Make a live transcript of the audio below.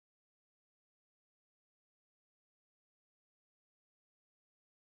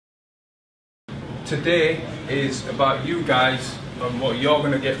today is about you guys and what you're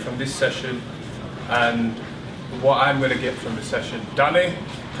going to get from this session and what I'm going to get from the session. Danny,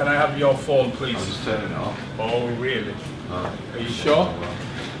 can I have your phone, please? I'm just turning it off. Oh, really? Are you sure?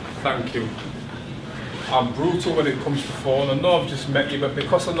 Thank you. I'm brutal when it comes to phone. I know I've just met you, but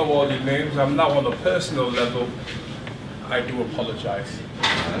because I know all your names, I'm now on a personal level. I do apologise.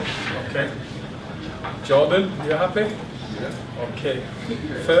 Okay. Jordan, you happy? Yeah. Okay.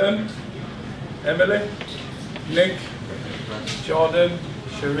 Fern, Emily, Nick, Jordan,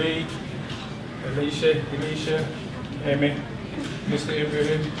 Cherie, Alicia, Amy, Mr.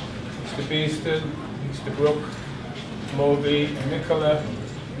 Ibrahim, Mr. Beeston, Mr. Brooke, Moby, Nicola,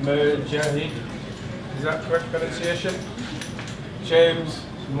 Mujahid. Is that correct pronunciation? James,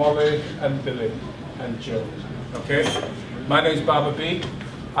 Molly, and Billy, and Joe. Okay. My name is Barber B.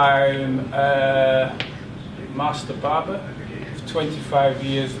 I'm a master barber with 25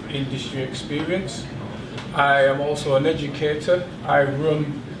 years of industry experience. I am also an educator. I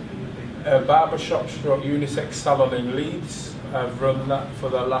run a barbershop stroke unisex salon in Leeds. I've run that for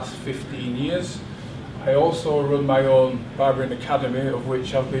the last 15 years. I also run my own barbering academy, of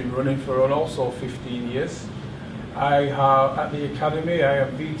which I've been running for also 15 years. I have, at the academy, I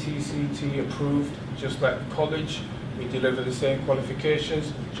am VTCT approved, just like the college. We deliver the same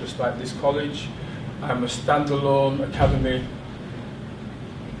qualifications, just like this college. I'm a standalone academy.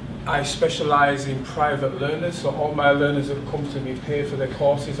 I specialise in private learners, so all my learners that come to me pay for their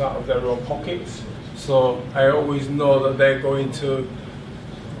courses out of their own pockets. So I always know that they're going to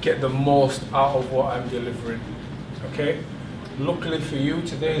get the most out of what I'm delivering. Okay? Luckily for you,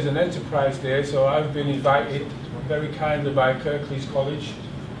 today is an enterprise day, so I've been invited very kindly by Kirklees College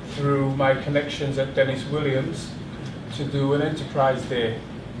through my connections at Dennis Williams to do an enterprise day.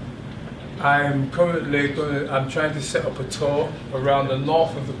 I'm currently I'm trying to set up a tour around the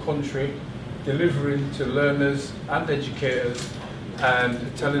north of the country, delivering to learners and educators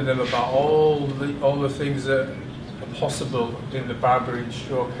and telling them about all the things that are possible in the barbering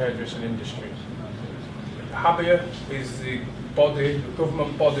stroke hairdressing industry. HABIA is the body, the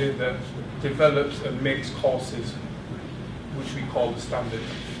government body that develops and makes courses, which we call the standard.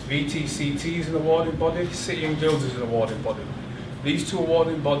 VTCT is an awarding body, City and Guilds is an awarding body. These two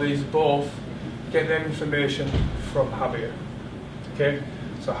awarding bodies both get their information from HABIA. Okay?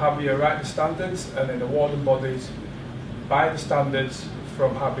 So HABIA write the standards, and then awarding bodies buy the standards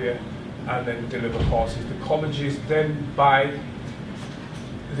from HABIA and then deliver courses. The colleges then buy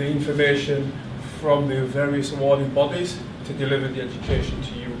the information from the various awarding bodies to deliver the education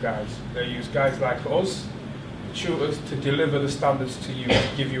to you guys. They use guys like us, tutors, to deliver the standards to you, to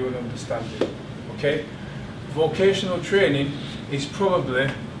give you an understanding. Okay? Vocational training is probably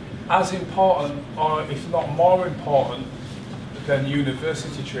as important, or if not more important, than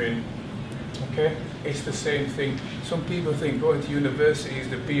university training. Okay? It's the same thing. Some people think going to university is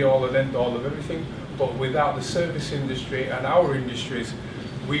the be all and end all of everything, but without the service industry and our industries,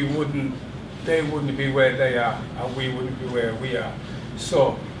 they wouldn't be where they are, and we wouldn't be where we are.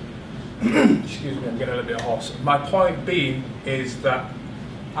 So, excuse me, I'm getting a little bit hoarse. My point being is that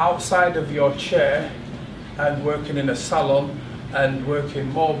outside of your chair and working in a salon and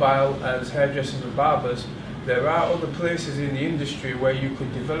working mobile as hairdressers and barbers, there are other places in the industry where you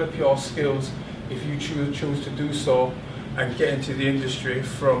could develop your skills if you choose to do so and get into the industry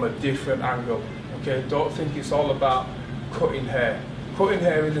from a different angle. Okay, don't think it's all about cutting hair. Cutting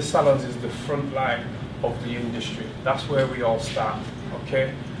hair in the salons is the front line of the industry. That's where we all start.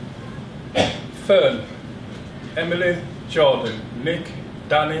 Okay. Fern, Emily, Jordan, Nick,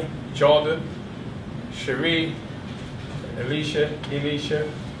 Danny, Jordan, Cherie, Alicia,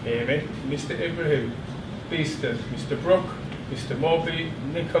 Amy, Mr. Ibrahim, Beeston, Mr. Brooke, Mr. Moby,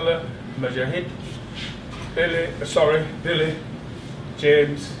 Nicola, Mujahid, Billy,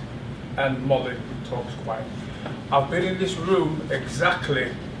 James, and Molly, who talks quiet. I've been in this room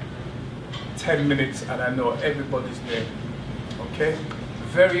exactly 10 minutes and I know everybody's name. Okay?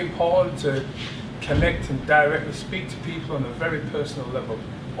 Very important to connect and directly speak to people on a very personal level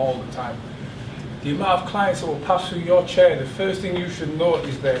all the time. The amount of clients that will pass through your chair, the first thing you should know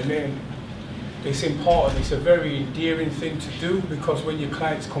is their name. It's important. It's a very endearing thing to do, because when your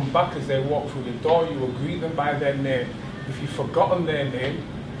clients come back as they walk through the door, you will greet them by their name. If you've forgotten their name,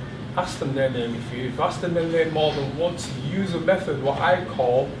 ask them their name. If you've asked them their name more than once, use a method, what I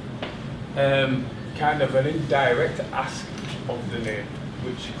call kind of an indirect ask of the name,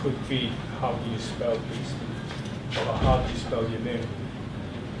 which could be, how do you spell this? Or how do you spell your name?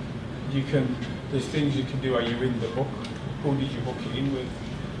 There's things you can do. Are you in the book? Who did you book it in with?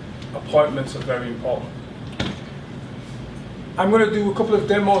 Appointments are very important. I'm going to do a couple of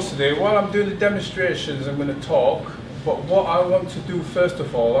demos today. While I'm doing the demonstrations, I'm going to talk. But what I want to do first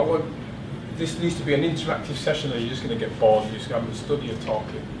of all, this needs to be an interactive session, or you're just going to get bored. You're just going to study and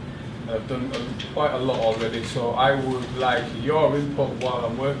talking. I've done quite a lot already, so I would like your input while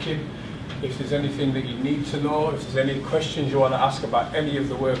I'm working. If there's anything that you need to know, if there's any questions you want to ask about any of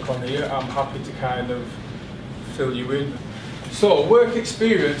the work on here, I'm happy to kind of fill you in. So work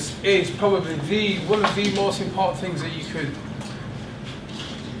experience is probably one of the most important things that you could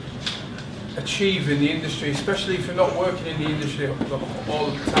achieve in the industry, especially if you're not working in the industry all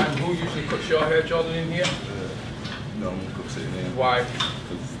the time. Who usually cuts your hair, Jordan, in here? No one cuts it in here. Why?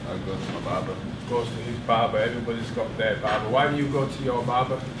 Because I go to my barber. Goes to his barber. Everybody's got their barber. Why do you go to your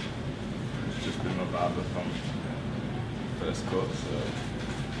barber? It's just been my barber from first cut, so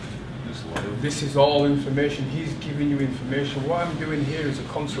just loyal. This is all information. He's giving you information. What I'm doing here is a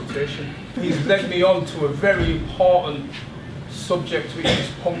consultation. He's led me on to a very important subject, which is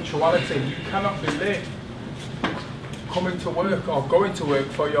punctuality. You cannot be late coming to work or going to work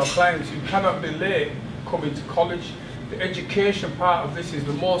for your clients. You cannot be late coming to college. The education part of this is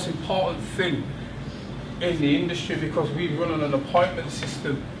the most important thing in the industry, because we run on an appointment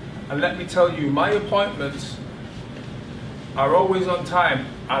system. And let me tell you, my appointments are always on time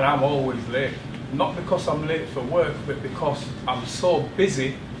and I'm always late. Not because I'm late for work, but because I'm so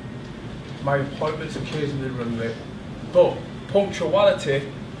busy, my appointments occasionally run late. But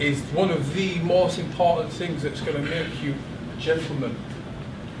punctuality is one of the most important things that's going to make you a gentleman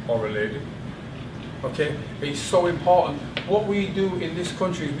or a lady. Okay, it's so important. What we do in this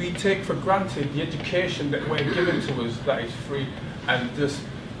country is we take for granted the education that we're given to us that is free, and just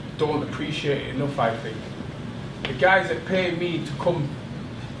don't appreciate it enough, I think. The guys that pay me to come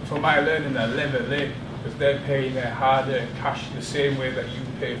for my learning are never late, because they're paying their hard-earned cash the same way that you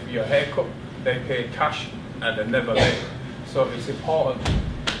pay for your haircut. They pay cash and they're never late. So it's important.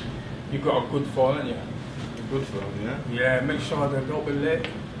 You've got a good phone, haven't you? A good phone, yeah? Yeah, make sure they don't be late.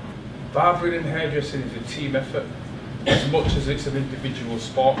 Barbering and hairdressing is a team effort, as much as it's an individual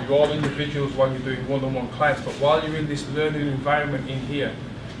sport. You're all individuals while you're doing one-on-one clients, but while you're in this learning environment in here,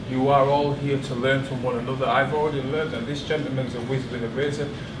 you are all here to learn from one another. I've already learned that this gentleman's a whiz with a razor.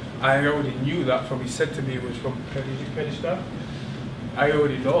 I already knew that from, he said to me it was from Pakistan. I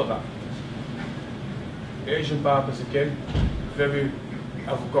already know that. Asian barbers again,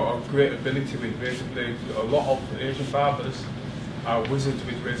 I've got a great ability with razor blades. A lot of Asian barbers are wizards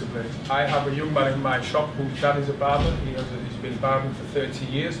with razor blades. I have a young man in my shop whose dad is a barber. He's been barbering for 30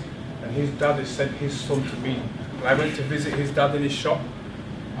 years, and his dad has sent his son to me. And I went to visit his dad in his shop,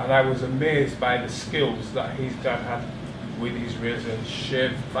 and I was amazed by the skills that his dad had with his razor, and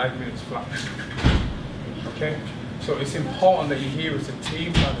shaved 5 minutes flat. Okay, so it's important that you're here as a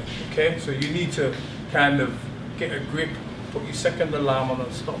team, okay? So you need to kind of get a grip, put your second alarm on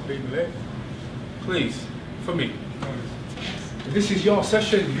and stop being late. Please, for me. This is your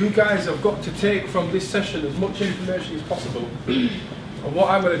session. You guys have got to take from this session as much information as possible. And what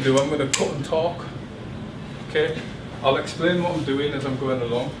I'm going to do, I'm going to cut and talk. Okay? I'll explain what I'm doing as I'm going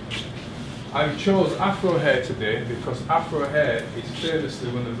along. I chose Afro hair today because Afro hair is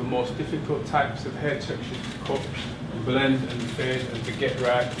famously one of the most difficult types of hair textures to cut, blend and fade, and to get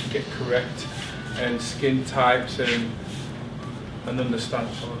right, to get correct, and skin types and understand.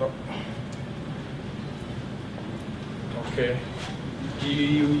 Okay. Do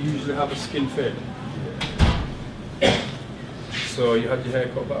you usually have a skin fade? Yeah. So you had your hair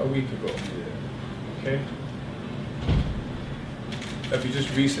cut about a week ago? Yeah. Okay. Have you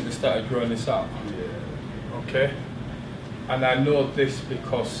just recently started growing this out? Yeah. Okay. And I know this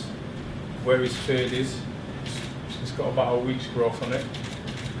because where his fade is, it's got about a week's growth on it.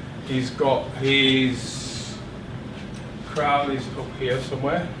 He's got his crown is up here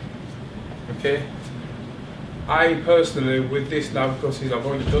somewhere. Okay. I personally, with this now, because I've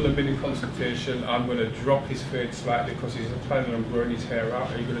already done a mini consultation, I'm going to drop his fade slightly because he's planning on growing his hair out.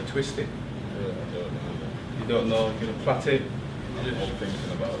 Are you going to twist it? Yeah, I don't know. You don't know. You're going to plait it? I'm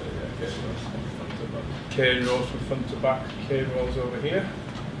thinking about it, yeah. Cane rolls from front to back, cane rolls over here.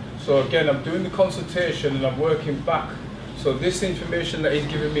 So again, I'm doing the consultation and I'm working back. So this information that he's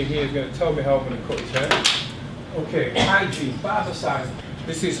giving me here is going to tell me how I'm going to cut his hair. Okay, hygiene, barber side.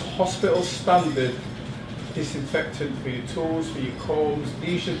 This is hospital standard disinfectant for your tools, for your combs.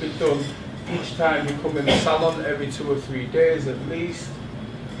 These should be done each time you come in the salon, every 2 or 3 days at least.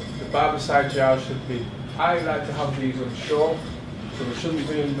 The barbicide jar should be, I like to have these on show, so they shouldn't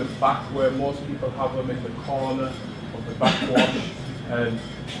be in the back where most people have them, in the corner of the backwash and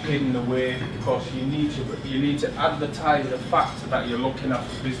hidden away, because you need to advertise the fact that you're looking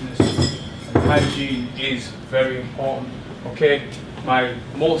after business. And hygiene is very important. Okay, my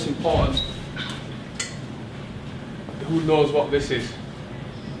most important, who knows what this is?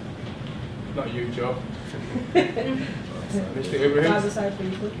 Not you, Joe. Mr. Ibrahim. Barbicide for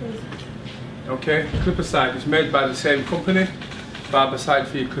your clippers. Okay, Clippercide is made by the same company. Barbicide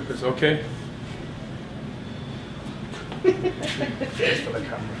for your clippers, okay? Just for the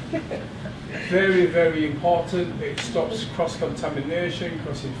camera. Very, very important. It stops cross-contamination,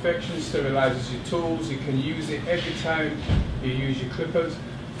 cross-infection, sterilises your tools. You can use it every time you use your clippers.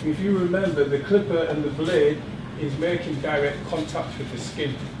 If you remember, the clipper and the blade is making direct contact with the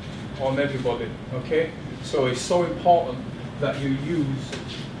skin on everybody, okay? So it's so important that you use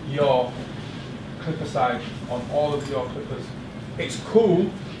your Clippercide on all of your clippers. It's cool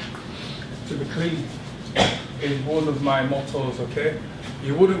to be clean is one of my mottos, okay?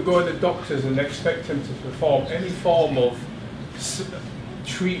 You wouldn't go to the doctors and expect them to perform any form of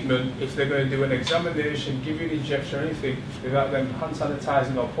treatment if they're going to do an examination, give you an injection or anything without them hand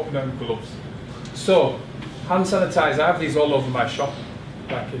sanitizing or putting on gloves. So, hand sanitizer, I have these all over my shop.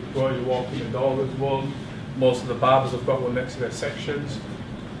 Like if you walk in the door, there's one. Most of the barbers have got one next to their sections.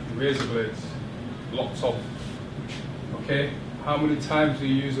 Razor blades, lots of. Okay, how many times do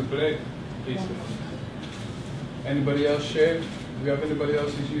you use a blade? Anybody else shave? Do we have anybody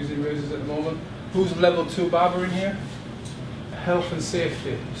else who's using razors at the moment? Who's level 2 barber in here? Health and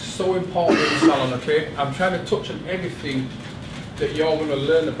safety, so important in the salon, okay? I'm trying to touch on everything that you're going to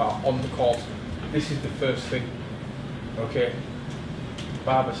learn about on the course. This is the first thing, okay?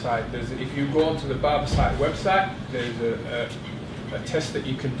 Barbicide. If you go onto the Barbicide website, there's a test that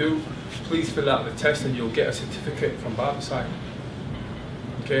you can do. Please fill out the test and you'll get a certificate from Barbicide,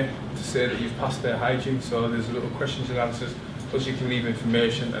 okay, to say that you've passed their hygiene. So there's little questions and answers, plus you can leave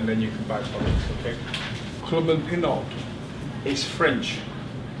information and then you can buy products, okay. Club and Pinot is French,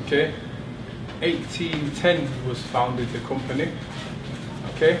 okay. 1810 was founded the company,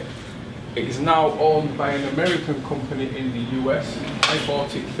 okay. It is now owned by an American company in the US. I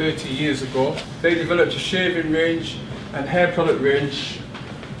bought it 30 years ago. They developed a shaving range and hair product range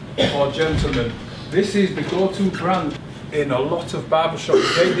for gentlemen. This is the go-to brand in a lot of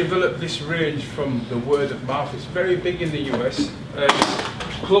barbershops. They developed this range from the word of mouth. It's very big in the US.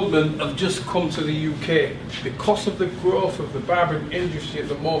 Clubmen have just come to the UK. Because of the growth of the barbering industry at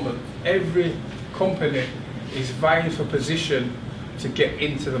the moment, every company is vying for position to get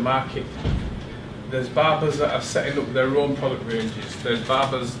into the market. There's barbers that are setting up their own product ranges. There's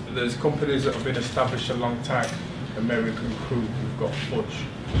companies that have been established a long time. American Crew, we've got Fudge.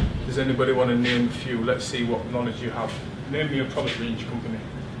 Does anybody want to name a few? Let's see what knowledge you have. Name me a product range company.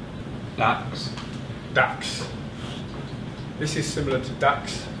 Dax. Dax. This is similar to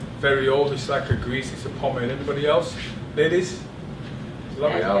Dax. Very old, it's like a grease, it's a pomade. Anybody else? Ladies?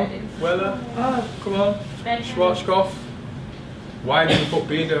 L'Oreal? Weller? Oh, come on. Schwarzkopf? Why did you put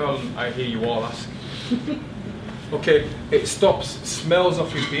beard on? I hear you all ask. Okay, it stops smells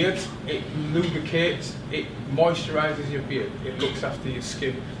off your beard, it lubricates, it moisturizes your beard, it looks after your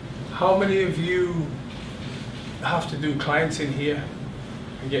skin. How many of you have to do clients in here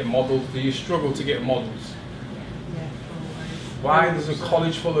and get models? Do you struggle to get models? Yeah, always. Why? There's a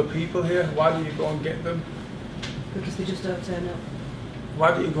college full of people here. Why do you go and get them? Because they just don't turn up.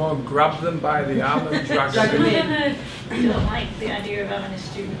 Why don't you go and grab them by the arm and drag them in? I don't like the idea of having a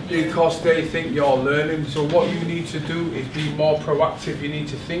student here. Because they think you're learning. So what you need to do is be more proactive. You need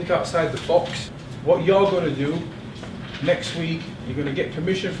to think outside the box. What you're going to do next week, you're going to get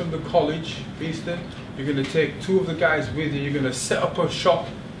permission from the college, Beeston. You're going to take 2 of the guys with you. You're going to set up a shop,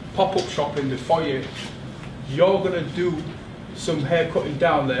 pop-up shop in the foyer. You're going to do some hair cutting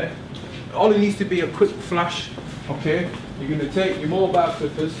down there. All it needs to be a quick flash, okay? You're going to take your mobile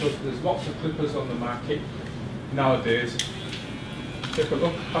clippers, so there's lots of clippers on the market nowadays. Take a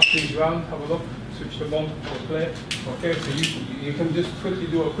look, pass these round, have a look, switch them on, or play. Okay, so you can just quickly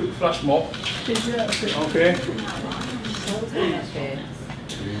do a quick flash mob. Okay.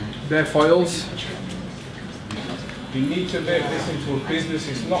 They're foils. You need to make this into a business.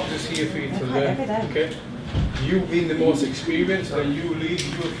 It's not just here for you to learn. Okay. You being the most experienced, and you lead,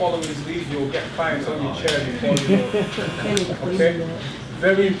 you follow his lead, you'll get clients on your chair before you know. Okay?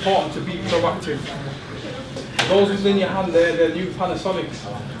 Very important to be proactive. Those who's in your hand there, they're new Panasonics.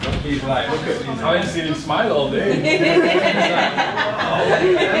 He's like, look at these. I ain't seen him smile all day.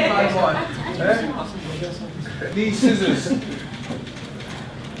 These scissors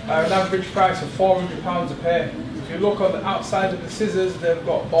are an average price of £400 a pair. If you look on the outside of the scissors, they've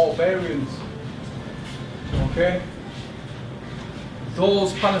got ball bearings. Okay?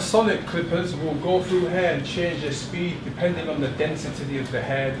 Those Panasonic clippers will go through hair and change their speed depending on the density of the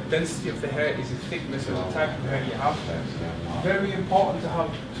hair. The density of the hair is the thickness of the type of hair you have. Very important to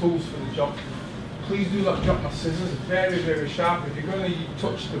have tools for the job. Please do not drop my scissors, very, very sharp. If you're going to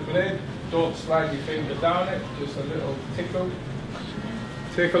touch the blade, don't slide your finger down it, just a little tickle.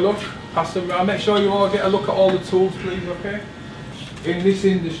 Take a look, pass them around, make sure you all get a look at all the tools please, okay? In this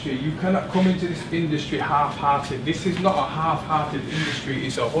industry, you cannot come into this industry half-hearted. This is not a half-hearted industry,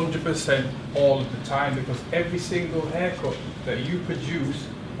 it's 100% all of the time, because every single haircut that you produce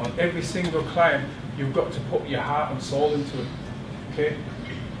on every single client, you've got to put your heart and soul into it, okay?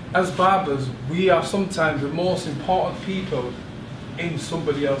 As barbers, we are sometimes the most important people in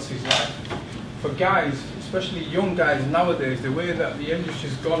somebody else's life. For guys, especially young guys nowadays, the way that the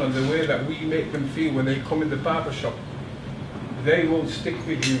industry's gone and the way that we make them feel when they come in the barber shop, they will stick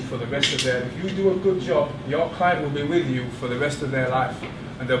with you for the rest of their life. If you do a good job, your client will be with you for the rest of their life.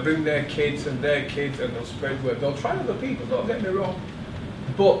 And they'll bring their kids and they'll spread word. They'll try other people, don't get me wrong.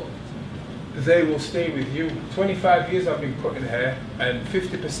 But they will stay with you. 25 years I've been cutting hair, and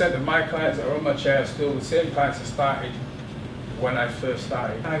 50% of my clients that are on my chair are still the same clients that started when I first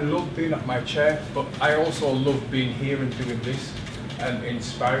started. I love being at my chair, but I also love being here and doing this and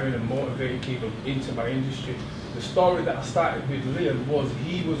inspiring and motivating people into my industry. The story that I started with Liam was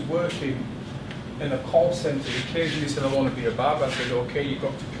he was working in a call centre. He came to me and said, I want to be a barber. I said, okay, you've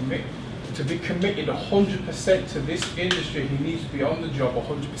got to commit. To be committed 100% to this industry, he needs to be on the job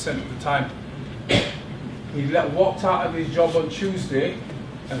 100% of the time. He walked out of his job on Tuesday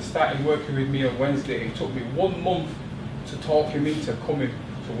and started working with me on Wednesday. It took me 1 month to talk him into coming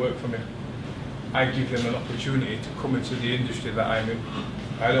to work for me. I give him an opportunity to come into the industry that I'm in.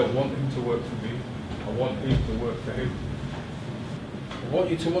 I don't want him to work for me. I want him to work for him. I want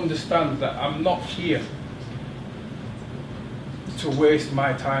you to understand that I'm not here to waste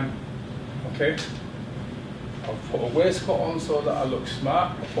my time, okay? I've put a waistcoat on so that I look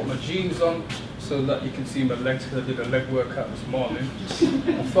smart. I put my jeans on so that you can see my legs, because I did a leg workout this morning.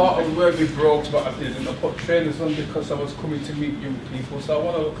 I thought I would wear my brogues, but I didn't. I put trainers on because I was coming to meet young people, so I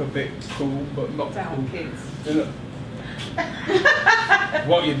want to look a bit cool, but not cool. Kids. You know?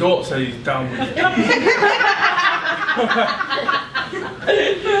 What you don't say is down with the kids.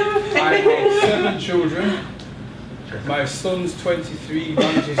 I have 7 children. My son's 23, he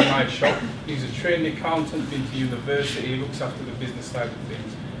manages my shop. He's a trained accountant, been to university, he looks after the business side of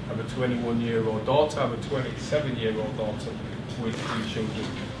things. I have a 21-year-old daughter, I have a 27-year-old daughter with 3 children.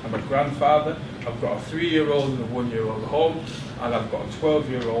 I'm a grandfather, I've got a 3-year-old and a 1-year-old at home, and I've got a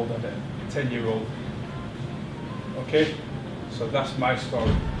 12-year-old and a 10-year-old. Okay? So that's my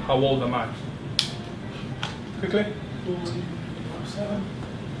story. How old am I? Quickly? 47.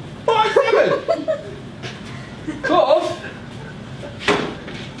 47! Close!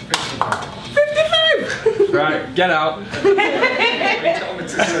 55! Right, get out.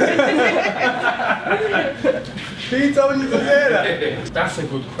 He told you to say that? That's a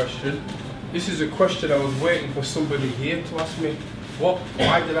good question. This is a question I was waiting for somebody here to ask me.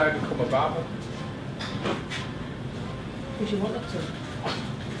 Why did I become a barber? Because you wanted to.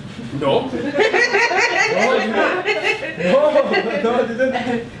 No. No, I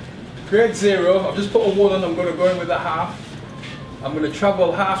didn't. Grade 0, I've just put a 1 on, I'm going to go in with a half. I'm going to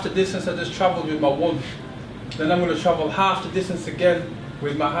travel half the distance I just travelled with my 1. Then I'm going to travel half the distance again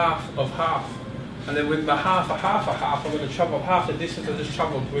with my half of half. And then with my half, I'm going to travel half the distance I just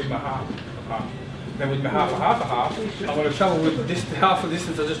travelled with my half of half. Then with my half, I'm going to travel with this half the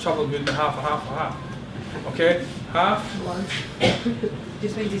distance I just travelled with my half of half. Okay? Half.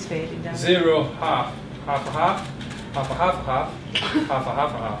 Just means he's fading down. 0, half. Half a half. Half a half a half. Half a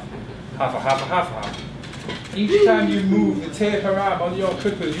half a half. Half a half a half a half. Each time you move the taper arm on your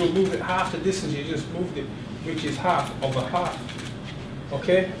clippers, you'll move it half the distance you just moved it, which is half of a half.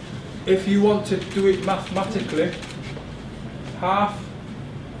 Okay? If you want to do it mathematically, half,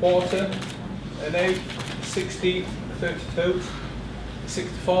 quarter, an 8, 16, 32,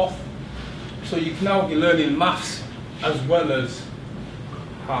 64. So you can now be learning maths as well as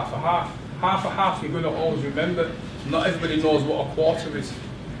half a half. Half a half you're going to always remember. Not everybody knows what a quarter is,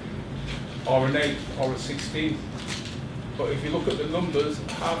 or an 8, or a 16. But if you look at the numbers,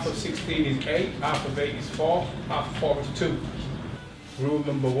 half of 16 is 8, half of 8 is 4, half of 4 is 2. Rule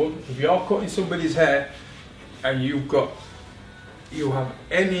number 1, if you're cutting somebody's hair and you have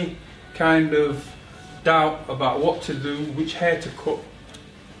any kind of doubt about what to do, which hair to cut,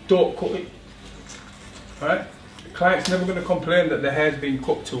 don't cut it. Right? The client's never going to complain that the hair's been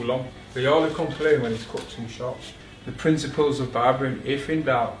cut too long. They only complain when it's cut too short. The principles of barbering, if in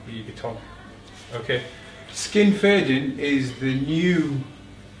doubt, leave it on. Okay? Skin fading is the new,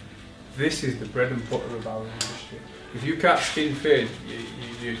 this is the bread and butter of our industry. If you can't skin fade,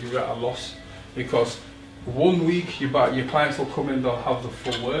 you're at a loss, because 1 week your clients will come in, they'll have the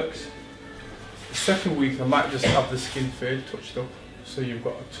full works. The second week they might just have the skin fade touched up, so you've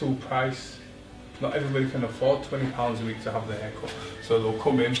got a two price. Not everybody can afford £20 a week to have their hair cut, so they'll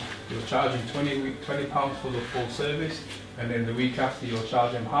come in, you'll charge them £20 for the full service, and then the week after you'll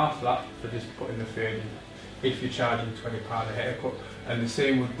charge them half that for just putting the fade in, if you're charging £20 a haircut. And the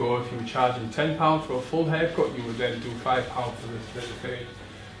same would go if you were charging £10 for a full haircut, you would then do £5 for the fade.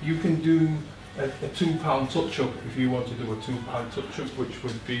 You can do a £2 touch-up if you want to do a £2 touch-up, which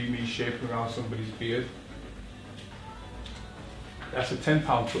would be me shaping around somebody's beard. That's a £10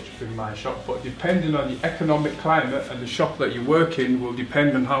 touch-up in my shop, but depending on the economic climate and the shop that you work in will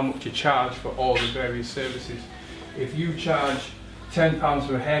depend on how much you charge for all the various services. If you charge £10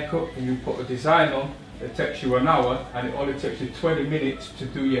 for a haircut and you put a design on, it takes you an hour and it only takes you 20 minutes to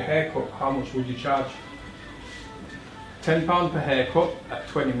do your haircut, how much would you charge? £10 per haircut at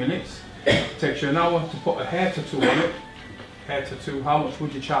 20 minutes. It takes you an hour to put a hair tattoo on it. Hair tattoo, how much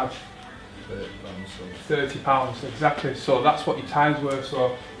would you charge? £30, exactly. So that's what your time's worth.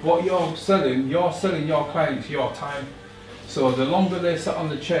 So what you're selling your clients your time. So the longer they sit on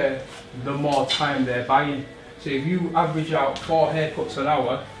the chair, the more time they're buying. So if you average out 4 haircuts an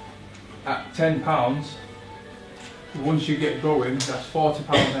hour at £10, once you get going, that's £40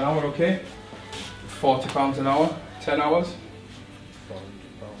 an hour, okay? £40 an hour, 10 hours?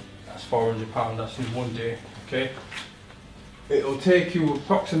 That's £400, that's in 1 day, okay? It'll take you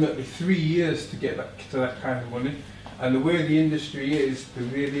approximately 3 years to get to that kind of money. And the way the industry is, the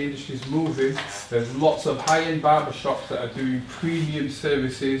way the industry is moving, there's lots of high-end barber shops that are doing premium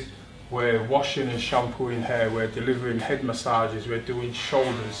services. We're washing and shampooing hair, we're delivering head massages, we're doing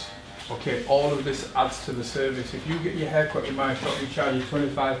shoulders. Okay, all of this adds to the service. If you get your hair cut in my shop, we charge you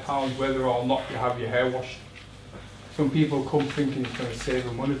 £25 whether or not you have your hair washed. Some people come thinking it's going to save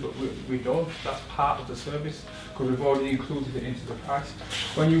them money, but we don't. That's part of the service, because we've already included it into the price.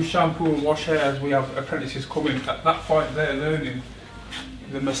 When you shampoo and wash hair, as we have apprentices coming, at that point they're learning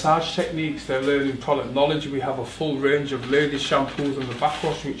the massage techniques, they're learning product knowledge. We have a full range of ladies shampoos and the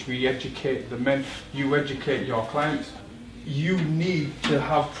backwash, which we educate the men. You educate your clients. You need to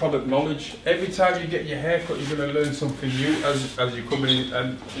have product knowledge. Every time you get your hair cut, you're going to learn something new as you come in,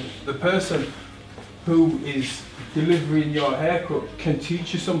 and the person who is delivering your haircut can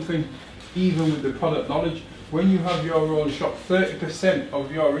teach you something, even with the product knowledge. When you have your own shop, 30%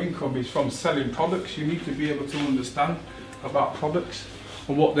 of your income is from selling products. You need to be able to understand about products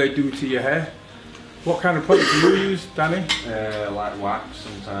and what they do to your hair. What kind of product do you use, Danny? Like wax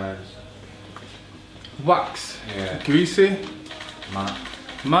sometimes. Wax? Yeah. Greasy? Matte.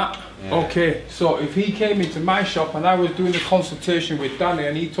 Matte? Yeah. Okay, so if he came into my shop and I was doing a consultation with Danny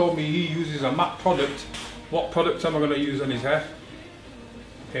and he told me he uses a matte product, what product am I going to use on his hair?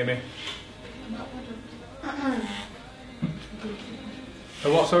 Hear me?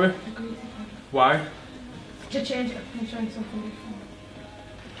 A what, sorry? Why? To change it up and show him something different.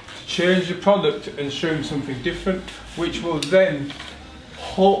 Change the product and show him something different, which will then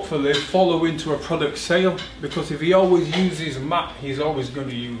hopefully follow into a product sale, because if he always uses matte, he's always going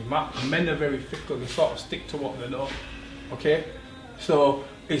to use matte. Men are very fickle, they sort of stick to what they know. Okay, so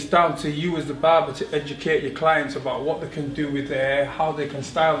it's down to you as the barber to educate your clients about what they can do with their hair, how they can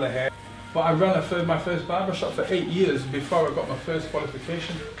style their hair. But I ran my first barber shop for 8 years before I got my first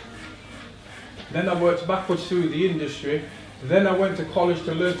qualification. Then I worked backwards through the industry. Then I went to college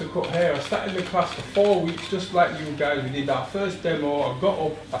to learn to cut hair. I sat in the class for 4 weeks, just like you guys. We did our first demo. I got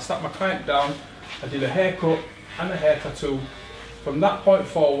up, I sat my client down, I did a haircut and a hair tattoo. From that point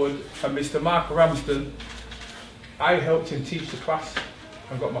forward, and Mr. Mark Ramsden, I helped him teach the class.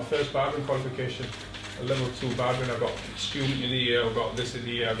 I got my first barbering qualification, a level 2 barbering. I got student of the year, I got this of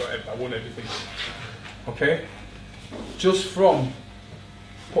the year, I won everything. Okay? Just from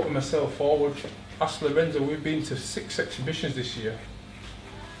putting myself forward. Ask Lorenzo, we've been to 6 exhibitions this year.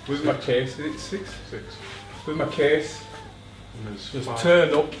 With my case, is it 6? 6. With my case, just 5.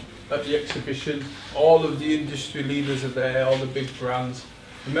 Turn up at the exhibition, all of the industry leaders are there, all the big brands.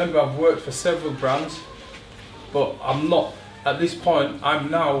 Remember, I've worked for several brands, but I'm not, at this point,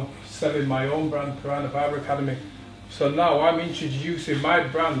 I'm now selling my own brand, Piranha Barber Academy. So now I'm introducing my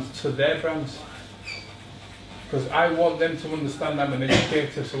brands to their brands, because I want them to understand I'm an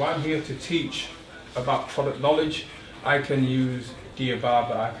educator, so I'm here to teach about product knowledge. I can use Dear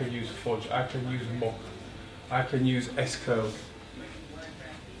Barber, I can use Fudge, I can use Muck, I can use S-Curl,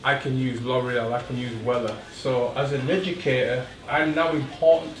 I can use L'Oreal, I can use Weller. So as an educator, I'm now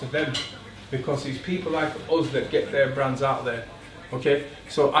important to them. because it's people like us that get their brands out there. Okay,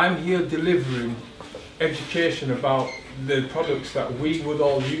 so I'm here delivering education about the products that we would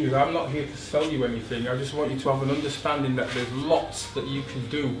all use. I'm not here to sell you anything. I just want you to have an understanding that there's lots that you can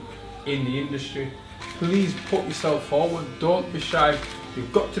do in the industry. Please put yourself forward. Don't be shy.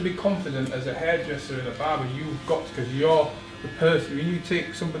 You've got to be confident as a hairdresser and a barber. You've got to, because you're the person. When you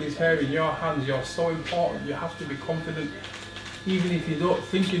take somebody's hair in your hands, you're so important. You have to be confident. Even if you don't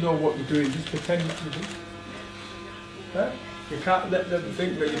think you know what you're doing, just pretend that you do. Right? You can't let them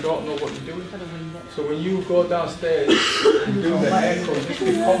think that you don't know what you're doing. So when you go downstairs and do the haircut, just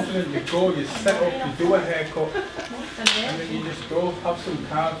be confident. You go, you set up, you do a haircut, and then you just go, have some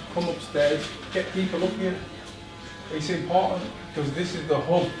cards, come upstairs, get people up here. It's important because this is the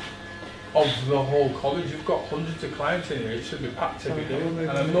hub of the whole college. You've got hundreds of clients in here. It should be packed every day. And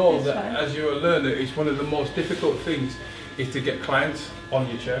I know that as you're a learner, it's one of the most difficult things is to get clients on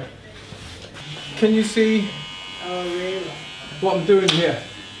your chair. Can you see what I'm doing here?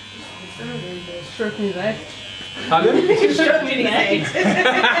 Stroking his head. Pardon? Stroking his head.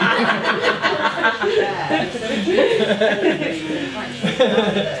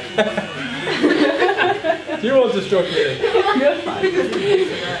 Do you want to stroke your head?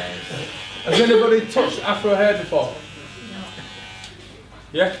 Has anybody touched afro hair before?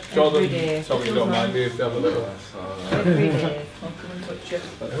 Yeah? Jordan, sorry you don't mind me if they have a little. Every day.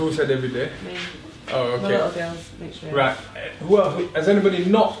 Who said every day? Me. Oh, My little okay. girls make sure. Right. Well, has anybody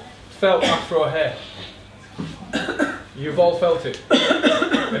not felt afro hair? You've all felt it?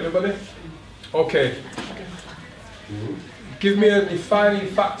 Everybody? Okay. Give me a defining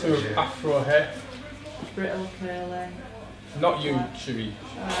factor of afro hair. Brittle, curly. Not you, Cherie.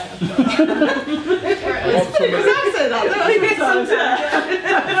 Alright,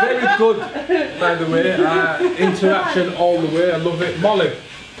 Very good, by the way. Interaction all the way. I love it. Molly,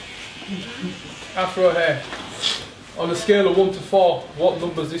 afro hair. On a scale of 1 to 4, what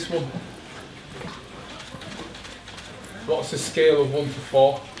number is this one? What's the scale of 1 to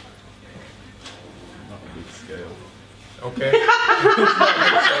 4? Not a big scale. Okay.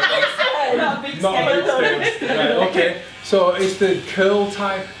 Not a big scale. Right, okay. So it's the curl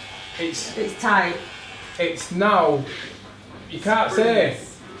type. It's tight. It's now, you can't say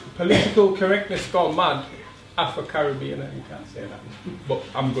political correctness gone mad, Afro-Caribbean, you can't say that. But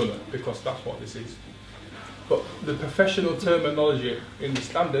I'm gonna, because that's what this is. But the professional terminology in the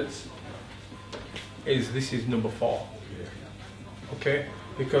standards is this is number 4. Okay?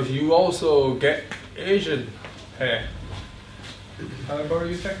 Because you also get Asian hair. Can I borrow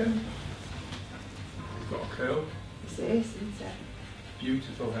you a second? You've got a curl. It's this, isn't it?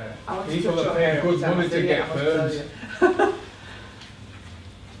 Beautiful hair. I want to People touch are your paying hair good every time money I to see it, get I must tell perms. you.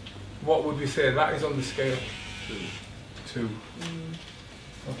 What would we say? That is on the scale. 2.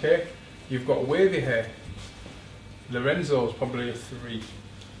 Okay? You've got wavy hair. Lorenzo's probably a 3.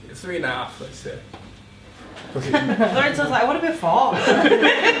 3.5, let's say. Lorenzo's like, I want to be a 4.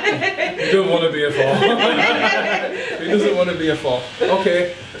 He don't want to be a 4. He doesn't want to be a 4.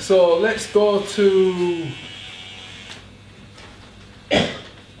 Okay, so let's go to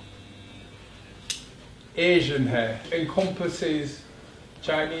Asian hair. Encompasses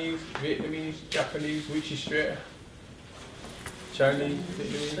Chinese, Vietnamese, Japanese, which is straighter? Chinese,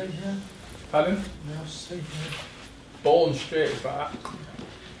 Vietnamese. Pardon? Bone straight is like that.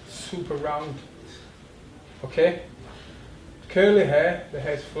 Super round. Okay? Curly hair, the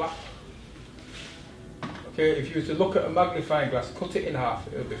hair's flat. Okay, if you were to look at a magnifying glass, cut it in half,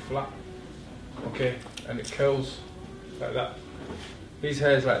 it'll be flat. Okay? And it curls like that. These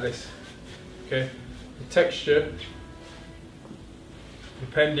hairs like this. Okay? The texture,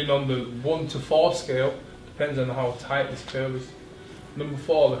 depending on the 1 to 4 scale, depends on how tight this curl is. Number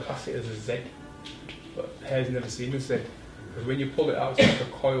 4, they class it as a Z. But hair's never seen a Z. Because when you pull it out, it's like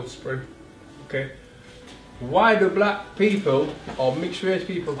a coiled spring. Okay? Why do black people or mixed race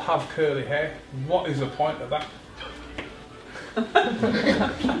people have curly hair? What is the point of that?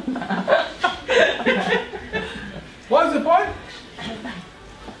 What is the point?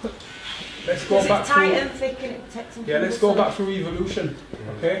 Let's go back It's tight to, and thick and it protects them. yeah, let's go back through evolution,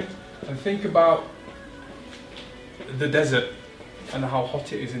 okay? And think about the desert and how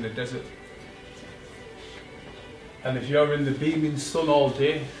hot it is in the desert. And if you're in the beaming sun all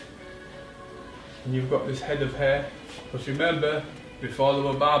day and you've got this head of hair, because remember, before there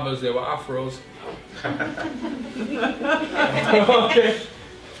were barbers, there were afros. Okay.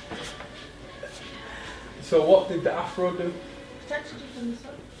 So what did the afro do? Protected you from the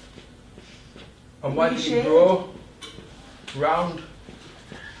sun. And why did it grow round?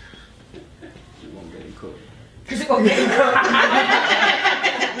 It won't get you cut. Because it won't get cut.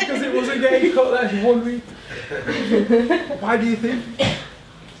 Because it wasn't getting cut less 1 week. Why do you think?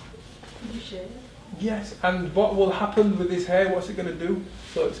 Yes, and what will happen with this hair? What's it going to do?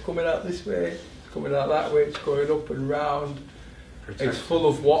 So it's coming out this way, it's coming out that way, it's going up and round. It's full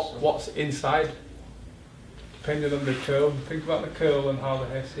of what's inside, depending on the curl. Think about the curl and how the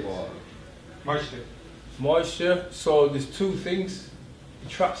hair sits. Moisture. Moisture, so there's two things. It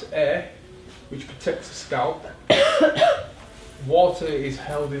traps air, which protects the scalp. Water is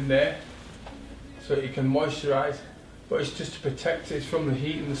held in there, so it can moisturize, but it's just to protect it from the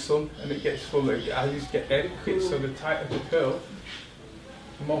heat and the sun, and it gets full. I just get air pockets, so the tighter the curl,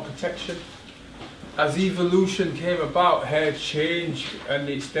 the more protection. As evolution came about, hair changed and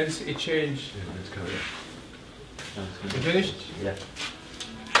its density changed. You finished? Yeah.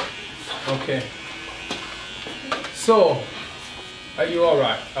 Okay. So, are you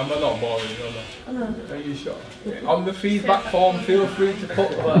alright? Am I not boring? Or not? Are you sure? Okay. On the feedback form, feel free to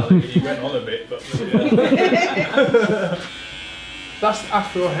put. Well, he went on a bit, but. Yeah. That's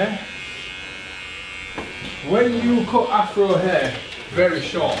afro hair. When you cut afro hair very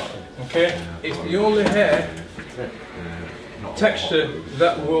short, okay, it's the only hair texture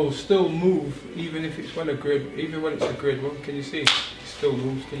that will still move, even if it's when it's a grade 1. Can you see? It still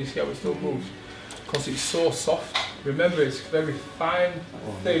moves. Can you see how it still moves? Because it's so soft. Remember, it's very fine,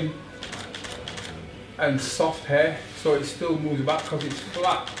 thin, and soft hair, so it still moves back because it's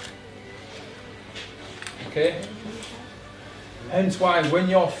flat. Okay? Hence why when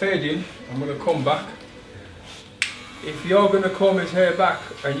you're fading, I'm going to come back. If you're going to comb his hair back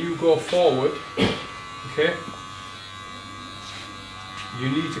and you go forward, okay, you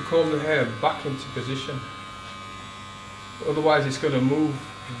need to comb the hair back into position. Otherwise it's going to move.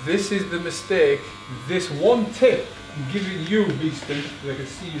 This is the mistake. This one tip I'm giving you, Beaston, because I can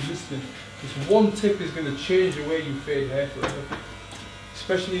see you listening. This one tip is going to change the way you fade hair forever.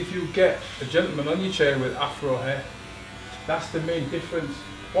 Especially if you get a gentleman on your chair with afro hair. That's the main difference.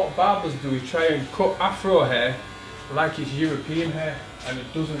 What barbers do is try and cut afro hair like it's European hair, and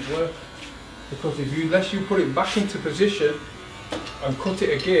it doesn't work. Because unless you put it back into position and cut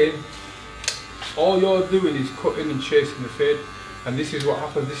it again, all you're doing is cutting and chasing the fade. And this is what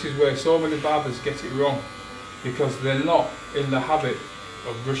happens. This is where so many barbers get it wrong, because they're not in the habit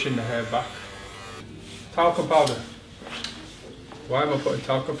of brushing the hair back. Talcum powder. Why am I putting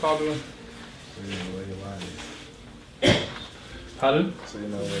talcum powder on? So you know where your line is. Pardon? So you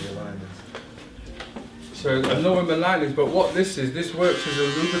know where your line is. So I know where my line is, but what this is, this works as a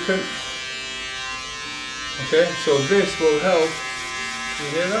lubricant. Okay, so this will help. You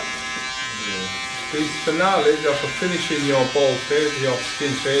hear that? Yeah. These finales are for finishing your bald fade, your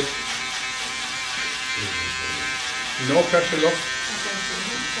skin fade. No pressure, look.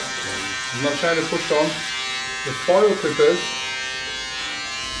 I'm not trying to push on. The foil clippers.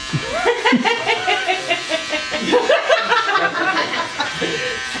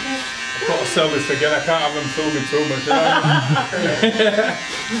 I've got to sell this again, I can't have them filming too much.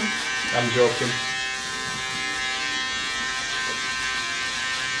 I'm joking.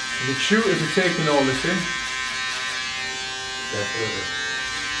 The tutors are taking all this in. Definitely.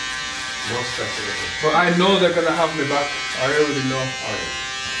 No stress at all. But I know they're going to have me back. I already know. Oh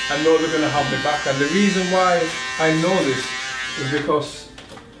yeah. I know they're going to have me back. And the reason why I know this is because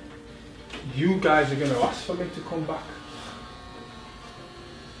you guys are going to ask for me to come back.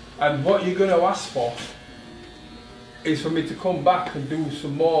 And what you're going to ask for is for me to come back and do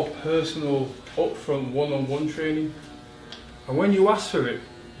some more personal, upfront, one-on-one training. And when you ask for it,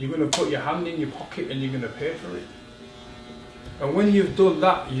 you're going to put your hand in your pocket and you're going to pay for it. And when you've done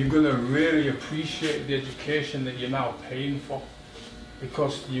that, you're going to really appreciate the education that you're now paying for,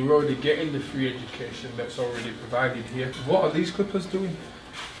 because you're already getting the free education that's already provided here. What are these clippers doing?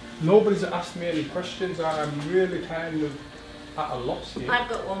 Nobody's asked me any questions, and I'm really kind of at a loss here. I've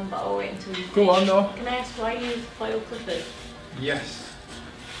got one, but I'll wait until you finish. Go on, though. Can I ask why you use foil clippers? Yes.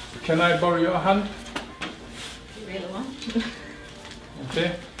 Can I borrow your hand? You really want?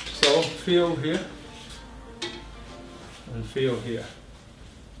 Okay, so feel here and feel here.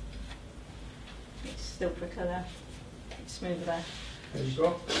 It's still prickly there. It's smoother there. There you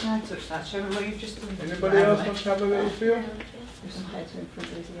go. Can I touch that? Show me what you've just done. Anybody else want to have a little feel? Just compared to in front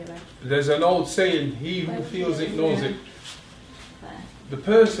of his ear there. There's an old saying, he who feels it knows it. There. The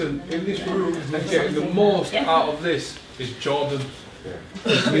person in this room that's getting the most out of this is Jordan.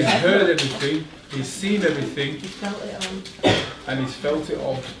 He's heard everything, he's seen everything, You felt it on. and he's felt it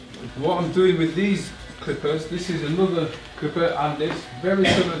all. What I'm doing with these clippers, this is another clipper, and it's very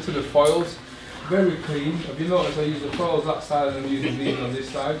similar to the foils, very clean. Have you noticed I use the foils that side and I'm using these on this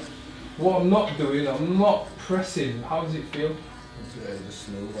side? What I'm not doing, I'm not pressing. How does it feel? Yeah, just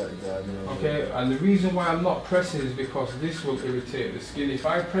smooth like driving over. Okay, and the reason why I'm not pressing is because this will irritate the skin. If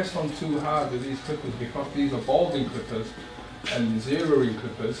I press on too hard with these clippers, because these are balding clippers and zeroing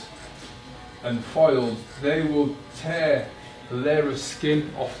clippers and foiled, they will tear a layer of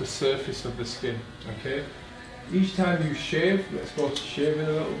skin off the surface of the skin. Okay, each time you shave, let's go to shaving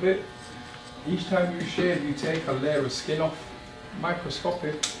a little bit. Each time you shave, you take a layer of skin off,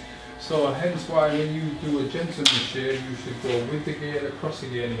 microscopic. So hence why when you do a gentleman shave, you should go with the grain, across the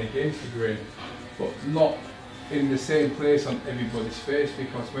grain and against the grain, but not in the same place on everybody's face,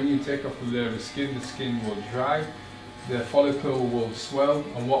 because when you take off the layer of skin, the skin will dry, the follicle will swell,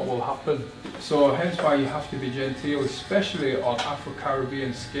 and what will happen? So hence why you have to be genteel, especially on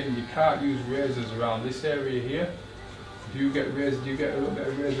Afro-Caribbean skin. You can't use razors around this area here. Do you get razor? Do you get a little bit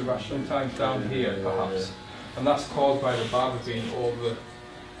of razor rash sometimes down here, perhaps? And that's caused by the barber being over.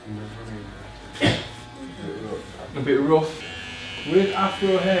 A bit rough. With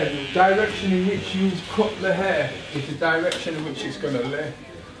Afro hair, the direction in which you cut the hair is the direction in which it's going to lay.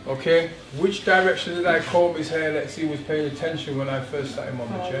 Okay? Which direction did I comb his hair? Let's see who was paying attention when I first sat him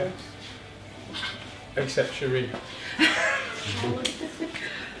on the chair. Except Cherie.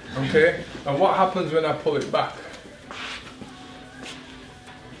 Okay? And what happens when I pull it back?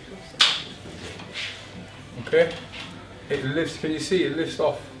 Okay? It lifts, can you see? It lifts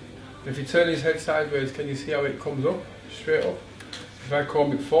off. If you turn his head sideways, can you see how it comes up? Straight up. If I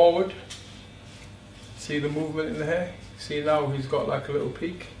comb it forward, see the movement in the hair? See now he's got like a little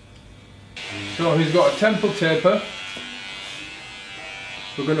peak. So he's got a temple taper.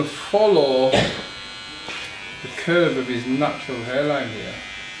 We're going to follow the curve of his natural hairline here.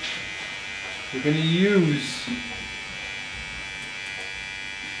 We're going to use...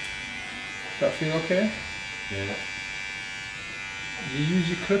 Does that feel okay? Yeah. You use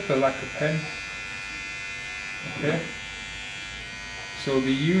your clipper like a pen, okay? So we'll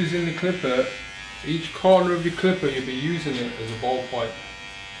be using the clipper, each corner of your clipper you'll be using it as a ballpoint,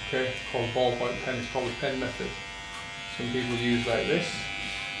 okay? It's called ballpoint pen, it's called the pen method. Some people use like this,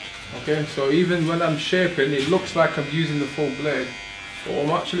 okay? So even when I'm shaping, it looks like I'm using the full blade, but what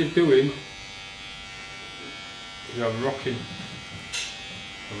I'm actually doing is I'm rocking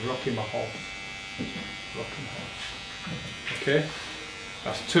my horse, okay?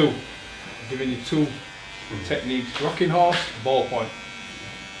 That's two. I'm giving you two techniques. Rocking horse, ballpoint.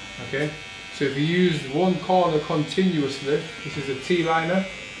 Okay? So if you use one corner continuously, this is a T-liner.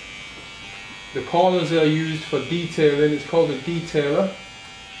 The corners are used for detailing, it's called a detailer.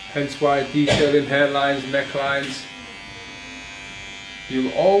 Hence why detailing hairlines, necklines.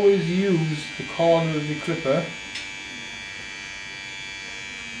 You'll always use the corner of the clipper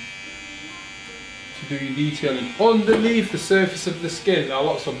to do your detailing underneath the surface of the skin. There are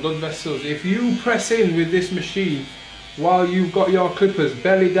lots of blood vessels. If you press in with this machine while you've got your clippers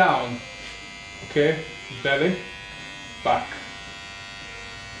belly down, okay, belly, back.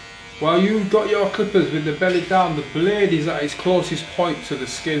 While you've got your clippers with the belly down, the blade is at its closest point to the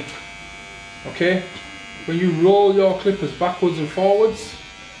skin, okay? When you roll your clippers backwards and forwards,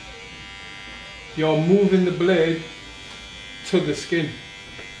 you're moving the blade to the skin.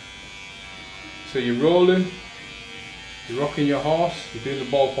 So you're rolling, you're rocking your horse, you're doing the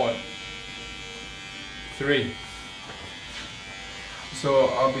ballpoint. 3. So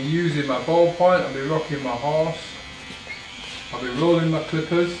I'll be using my ballpoint, I'll be rocking my horse, I'll be rolling my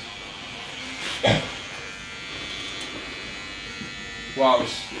clippers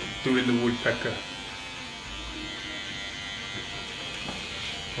whilst doing the woodpecker.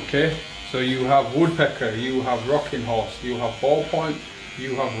 Okay, so you have woodpecker, you have rocking horse, you have ballpoint,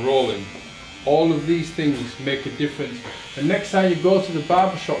 you have rolling. All of these things make a difference. And next time you go to the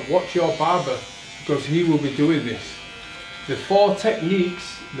barber shop, watch your barber, because he will be doing this. The 4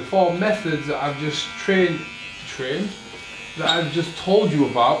 techniques, the 4 methods that I've just that I've just told you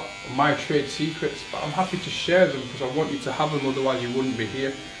about are my trade secrets, but I'm happy to share them because I want you to have them, otherwise you wouldn't be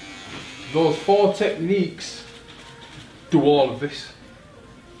here. Those 4 techniques do all of this.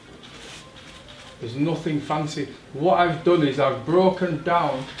 There's nothing fancy. What I've done is I've broken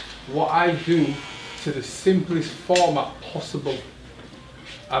down what I do to the simplest format possible.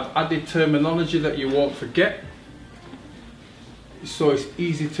 I've added terminology that you won't forget, so it's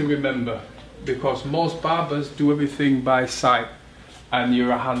easy to remember, because most barbers do everything by sight and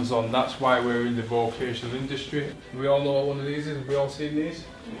you're hands-on. That's why we're in the vocational industry. We all know what one of these is. Have we all seen these?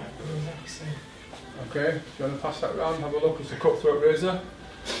 Okay, do you want to pass that round, have a look? It's a cutthroat razor.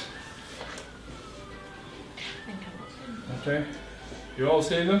 Okay, you all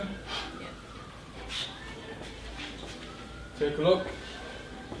seen them? Take a look.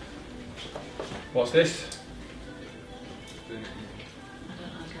 What's this?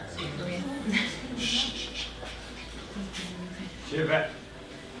 Shiver.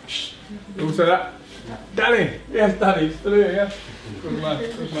 Who said that? Danny! Yes, Danny, still here, yeah? Good man,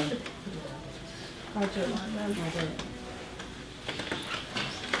 good man. I don't like them. I don't.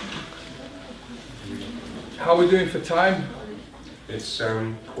 How are we doing for time? It's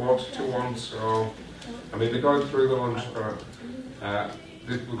 1:45, so I mean they're going through the lunch, but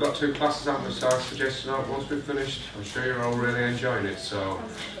we've got 2 classes out the start suggestion out. Once we've finished, I'm sure you're all really enjoying it, so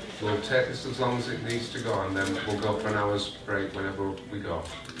we'll take this as long as it needs to go, and then we'll go for an hour's break whenever we go.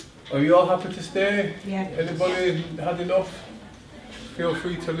 Are you all happy to stay? Yeah. Anybody had enough? Feel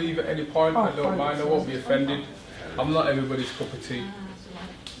free to leave at any point. I don't mind. I won't be offended. I'm not everybody's cup of tea,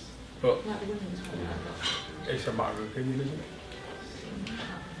 but it's a matter of opinion, isn't it?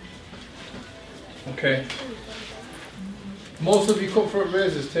 Okay. Most of you cutthroat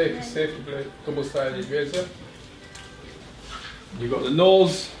razors take a safety blade, double-sided razor. You've got the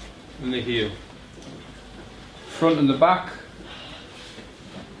nose and the heel. Front and the back.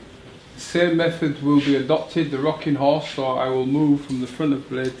 Same method will be adopted, the rocking horse, so I will move from the front of the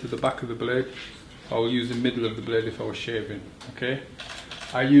blade to the back of the blade. I will use the middle of the blade if I was shaving, okay?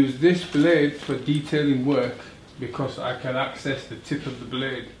 I use this blade for detailing work because I can access the tip of the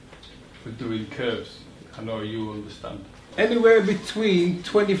blade for doing curves. I know you understand. Anywhere between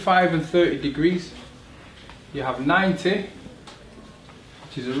 25 and 30 degrees. You have 90,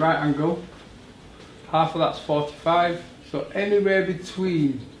 which is a right angle. Half of that's 45, so anywhere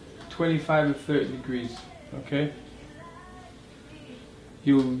between 25 and 30 degrees, okay?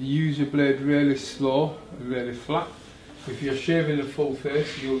 You'll use your blade really slow, really flat. If you're shaving a full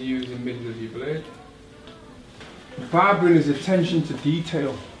face, you'll use the middle of your blade. Barbering is attention to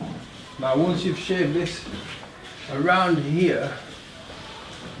detail. Now once you've shaved this around here,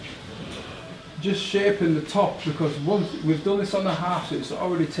 just shaping the top, because once we've done this on the half, so it's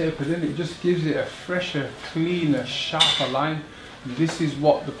already tapered in, it just gives it a fresher, cleaner, sharper line. This is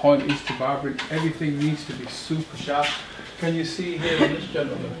what the point is to barbering. Everything needs to be super sharp. Can you see here on this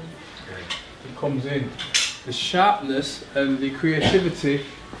gentleman? It comes in. The sharpness and the creativity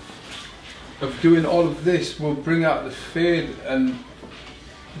of doing all of this will bring out the fade and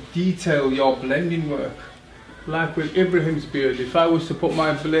detail your blending work. Like with Ibrahim's beard, if I was to put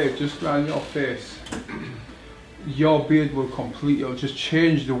my blade just around your face, your beard will completely, it'll just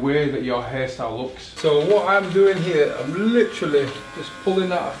change the way that your hairstyle looks. So what I'm doing here, I'm literally just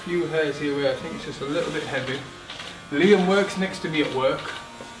pulling out a few hairs here where I think it's just a little bit heavy. Liam works next to me at work,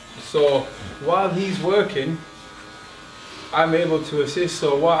 so while he's working, I'm able to assist.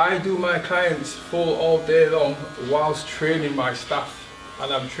 So what I do my clients full all day long whilst training my staff,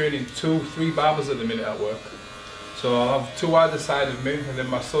 and I'm training 2-3 barbers at the minute at work. So I'll have 2 either side of me, and then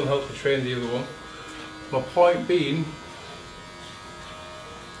my son helps to train the other one. My point being,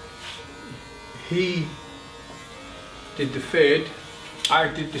 he did the fade, I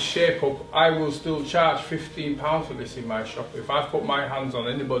did the shape up. I will still charge £15 for this in my shop. If I put my hands on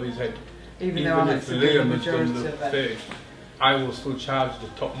anybody's head, Even though I'm if to do the Liam has done majority the of it. fade, I will still charge the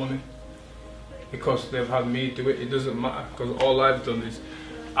top money because they've had me do it. It doesn't matter, because all I've done is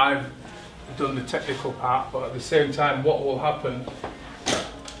I've done the technical part, but at the same time what will happen,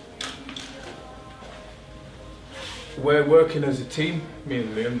 we're working as a team, me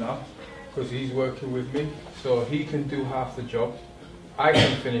and Liam now, because he's working with me, so he can do half the job, I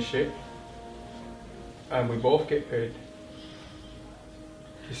can finish it, and we both get paid.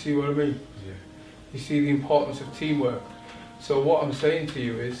 You see what I mean? Yeah. You see the importance of teamwork. So what I'm saying to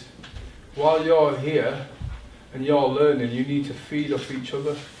you is, while you're here and you're learning, you need to feed off each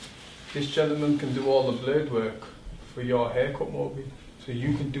other. This gentleman can do all the blade work for your haircut, Moby. So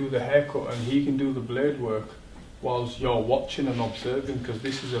you can do the haircut and he can do the blade work whilst you're watching and observing, because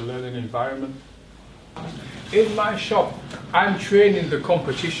this is a learning environment. In my shop, I'm training the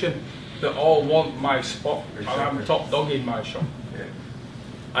competition that all want my spot, and I'm top dog in my shop. Yeah.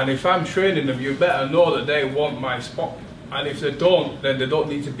 And if I'm training them, you better know that they want my spot. And if they don't, then they don't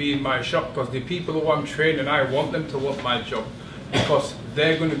need to be in my shop, because the people who I'm training, I want them to want my job, because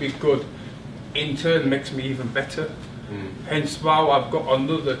they're going to be good. In turn, makes me even better. Hence now I've got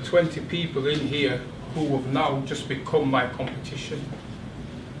another 20 people in here who have now just become my competition.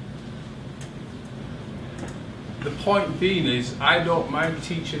 The point being is, I don't mind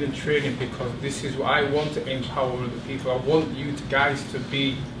teaching and training, because this is what I want to empower other people. I want you guys to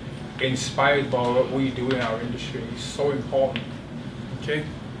be inspired by what we do in our industry. It's so important. Okay?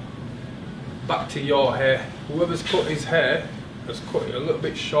 Back to your hair. Whoever's cut his hair has cut it a little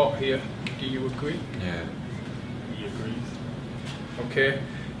bit short here. Do you agree? Yeah. He agrees. Okay?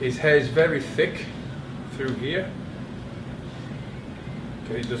 His hair is very thick through here.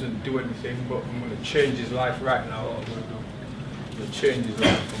 He doesn't do anything, but I'm going to change his life right now. What I'm going to do, I'm going to change his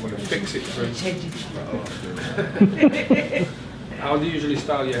life. I'm going to fix it for him. How do you usually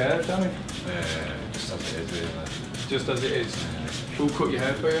style your hair, Danny? Just as it is, really. Just as it is. Who cut your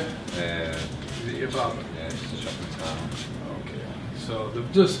hair for you? Is it your barber? Yeah, just a shop in town. Okay. So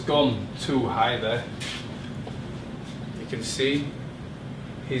they've just gone too high there. You can see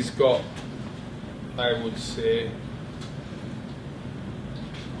he's got, I would say,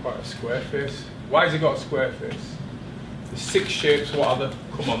 quite a square face. Why has he got a square face? There's 6 shapes, what are they?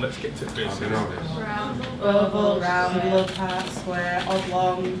 Come on, let's get to the basics. Round, oval, round, low part, square,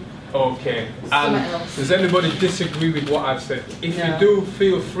 oblong. Okay, Something and else. does anybody disagree with what I've said? If No. you do,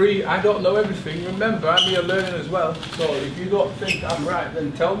 feel free. I don't know everything. Remember, I'm here learning as well. So if you don't think I'm right,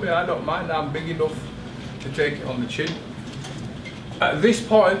 then tell me. I don't mind. I'm big enough to take it on the chin. At this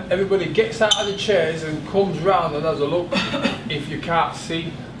point, everybody gets out of the chairs and comes round and has a look. If you can't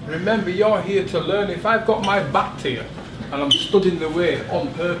see, remember, you're here to learn. If I've got my back to you and I'm stood in the way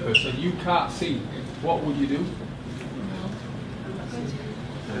on purpose and you can't see, what would you do?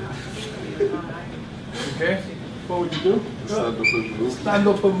 Okay, what would you do? Stand up and move. Stand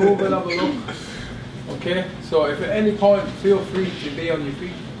up and move and have a look. Okay, so if at any point, feel free to be on your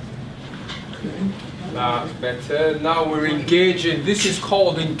feet. That's better. Now we're engaging. This is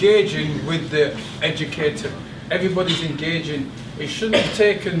called engaging with the educator. Everybody's engaging. It shouldn't have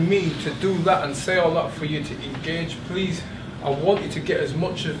taken me to do that and say all that for you to engage. Please, I want you to get as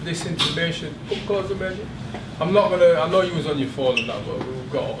much of this information. Come closer, baby. I'm not gonna, I know you was on your phone and that, but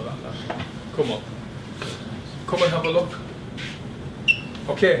we've got over that now. Come on. Come and have a look.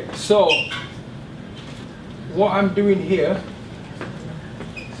 Okay, so what I'm doing here,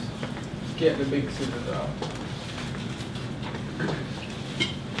 get the big scissors out.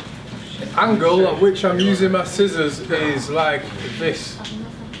 The angle at which I'm using my scissors is like this.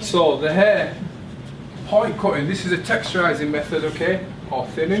 So the hair, point cutting, this is a texturizing method, okay, or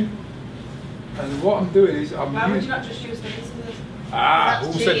thinning. And what I'm doing is I'm Why would you using. not just use the scissors? Ah,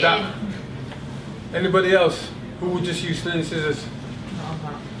 That's who said that? cheating. Anybody else? Who would just use thinning scissors?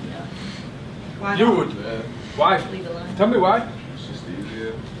 Why You not? would. Why? Leave a line. Tell me why. It's just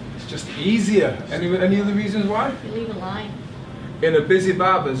easier. It's just easier. Any other reasons why? You leave a line. In a busy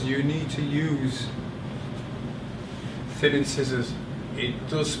barbers, you need to use thinning scissors. It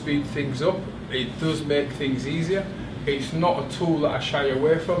does speed things up. It does make things easier. It's not a tool that I shy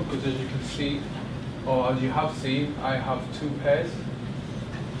away from because, as you can see, or as you have seen, I have 2 pairs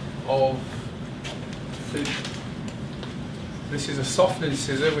of thin. This is a softening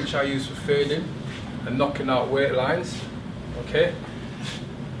scissor which I use for fading and knocking out weight lines. Okay,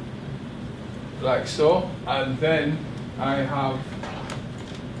 like so, and then I have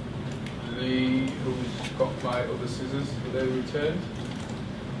who's got my other scissors, they returned.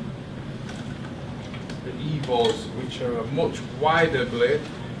 The Evos, which are a much wider blade.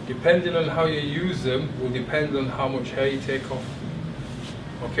 Depending on how you use them, will depend on how much hair you take off.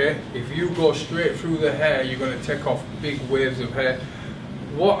 Okay, if you go straight through the hair, you're going to take off big waves of hair.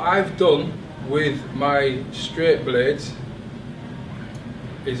 What I've done with my straight blades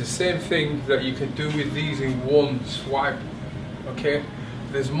is the same thing that you can do with these in one swipe. Okay,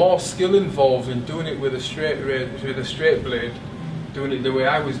 there's more skill involved in doing it with a straight blade, doing it the way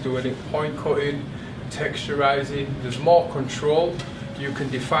I was doing it, point cutting, texturizing. There's more control. You can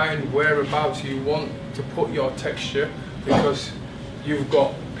define whereabouts you want to put your texture because you've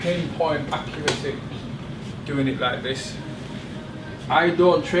got pinpoint accuracy doing it like this. I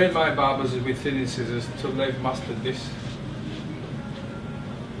don't train my barbers with thinning scissors until they've mastered this.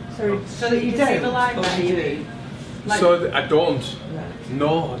 So that you can see the line better, you mean? Like, So I don't.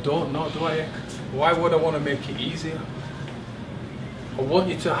 No, I don't. No, do I? Why would I want to make it easier? I want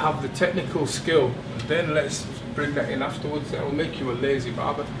you to have the technical skill, and then let's bring that in afterwards. It will make you a lazy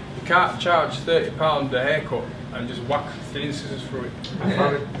barber. You can't charge £30 a haircut and just whack thinning scissors through it. I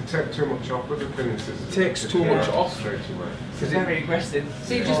find it to take too much off with the thinning scissors. It takes too much off. Straight away. it's very aggressive.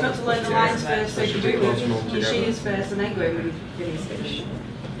 So you've just got to learn the lines first, so you do it with your shears first and then go in with your thinning scissors.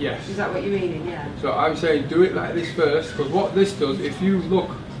 Yes. Is that what you're meaning? Yeah. So I'm saying do it like this first, because what this does, if you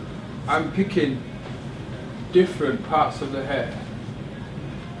look, I'm picking different parts of the hair.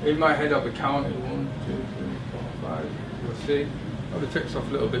 In my head I'll be counting 1, 2, 3, 4, 5. You'll see. I'll takes off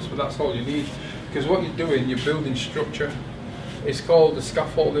a little bit, but that's all you need. Because what you're doing, you're building structure. It's called the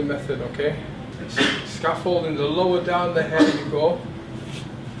scaffolding method, okay? Scaffolding, the lower down the hair you go,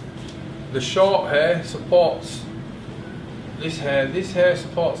 the short hair supports this hair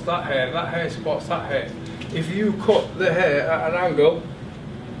supports that hair supports that hair. If you cut the hair at an angle,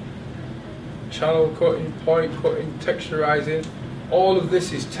 channel cutting, point cutting, texturizing, All of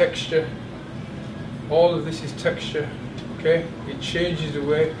this is texture. All of this is texture. Okay? It changes the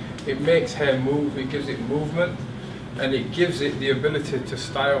way it makes hair move. It gives it movement, and it gives it the ability to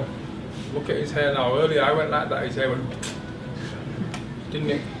style. Look at his hair now. Earlier I went like that. His hair went,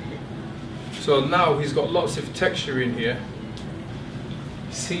 didn't it? So now he's got lots of texture in here.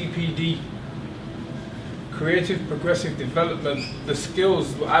 CPD, creative progressive development. The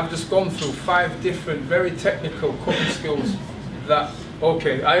skills, I've just gone through 5 different very technical cutting skills that,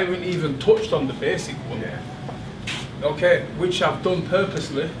 okay, I haven't even touched on the basic one. Okay, which I've done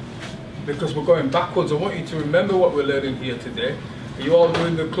purposely because we're going backwards. I want you to remember what we're learning here today. Are you all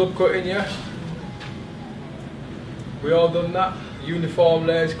doing the club cutting, yeah? We all done that? Uniform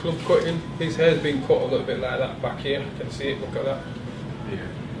layers, club cutting. His hair's been cut a little bit like that back here. Can you see it? Look at that. Yeah.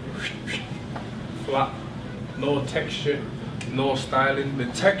 Flat. No texture, no styling. The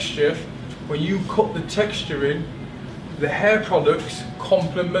texture, when you cut the texture in, the hair products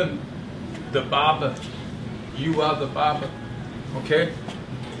complement the barber. You are the barber. Okay?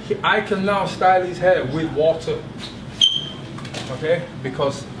 I can now style his hair with water. Okay?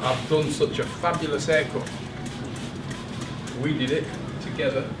 Because I've done such a fabulous haircut. We did it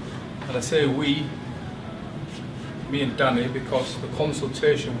together, and I say we, me and Danny, because the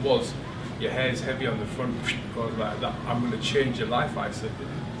consultation was, your hair is heavy on the front, goes like that, I'm going to change your life, I said.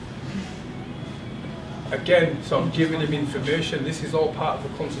 Again, so I'm giving him information. This is all part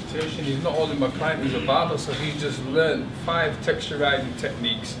of the consultation. He's not only my client, he's a barber, so he just learned 5 texturizing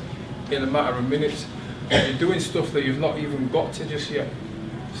techniques in a matter of minutes. And you're doing stuff that you've not even got to just yet.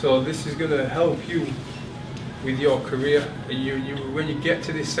 So this is going to help you with your career. And when you get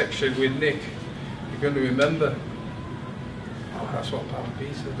to this section with Nick, you're going to remember, oh, that's what Power B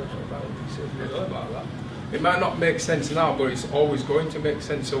said, that's what Power B said. We know about that. It might not make sense now, but it's always going to make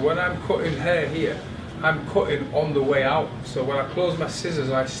sense. So when I'm cutting hair here, I'm cutting on the way out. So when I close my scissors,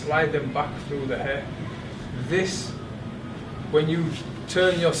 I slide them back through the hair. This, when you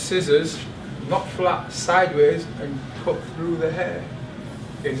turn your scissors, not flat, sideways, and cut through the hair,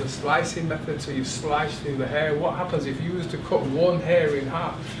 is a slicing method. So you slice through the hair. What happens if you was to cut one hair in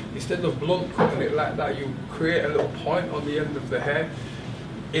half, instead of blunt cutting it like that, you create a little point on the end of the hair,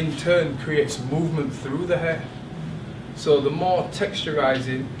 in turn creates movement through the hair. So the more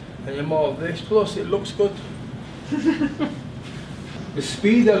texturizing and the more of this, plus it looks good. The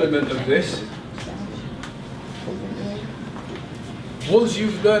speed element of this, once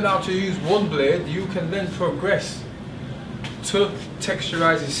you've learned how to use one blade, you can then progress to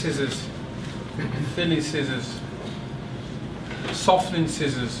texturizing scissors, thinning scissors, softening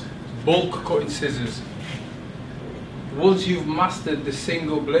scissors, bulk cutting scissors. Once you've mastered the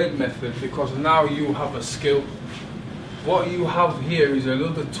single blade method, because now you have a skill, what you have here is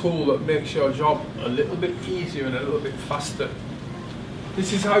another tool that makes your job a little bit easier and a little bit faster.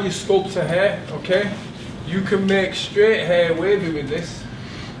 This is how you sculpt a hair, okay? You can make straight hair wavy with this,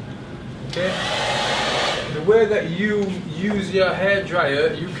 okay? The way that you use your hair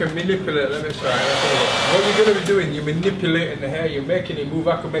dryer, you can manipulate. Let me try. What you're going to be doing, you're manipulating the hair, you're making it move.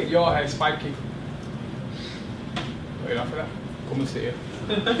 I can make your hair spiky. What are you laughing at? Come and sit here.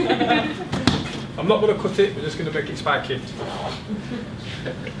 I'm not going to cut it, we're just going to make it spiky.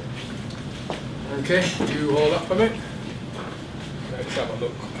 Okay, you hold that for me. Let's have a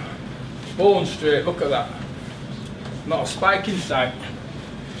look. Bone straight, look at that. Not a spike inside.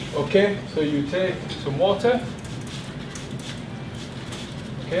 Okay, so you take some water.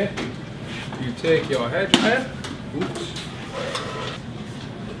 Okay, you take your hair dryer. Oops.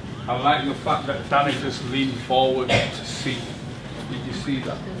 I like the fact that Danny just leaned forward to see. Did you see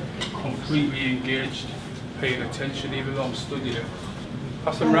that? Completely engaged, paying attention even though I'm studying.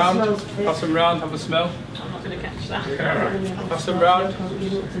 Pass them round, pass them round, have a smell. I'm not going to catch that. Pass them round.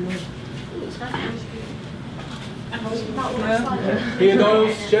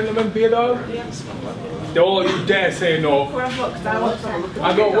 Beardos, gentlemen, beardo. Don't you dare say no.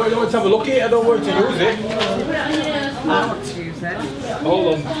 I don't want to have a look at it, I don't want to use it. I want to use it.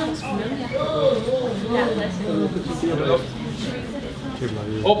 Hold on.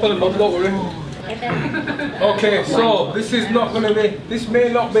 Open them up, don't worry. Okay, so this is not going to be, this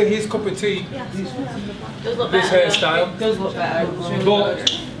may not be his cup of tea, this hairstyle, Does look better. but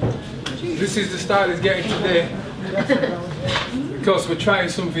this is the style he's getting today because we're trying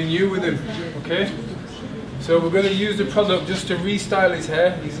something new with him, okay? So we're going to use the product just to restyle his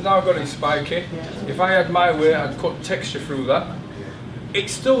hair. He's now got his spiky. If I had my way, I'd cut texture through that.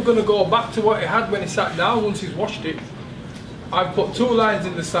 It's still going to go back to what it had when he sat down once he's washed it. I've put 2 lines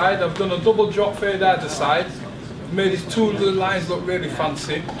in the side, I've done a double drop fade either side, I've made his 2 little lines look really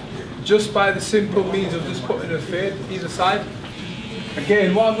fancy, just by the simple means of just putting a fade either side.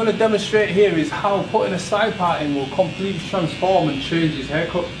 Again, what I'm going to demonstrate here is how putting a side part in will completely transform and change his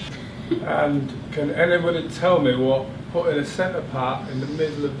haircut. And can anybody tell me what putting a centre part in the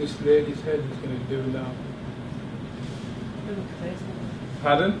middle of this lady's head is going to do now?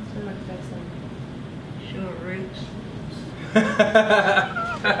 Pardon? Short roots.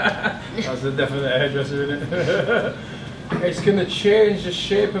 That's a definite hairdresser, isn't it? It's going to change the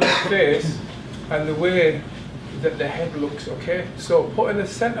shape of the face and the way that the head looks, okay? So putting a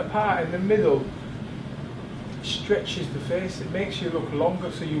centre part in the middle stretches the face, it makes you look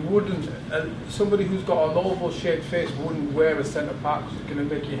longer, so you wouldn't, somebody who's got an oval shaped face wouldn't wear a centre part because it's going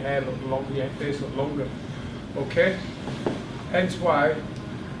to make your hair look longer, your face look longer, okay? Hence why,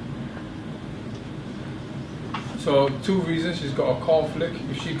 so 2 reasons, she's got a corn flick.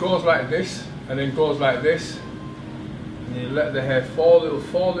 If she goes like this and then goes like this, and you let the hair fall, it'll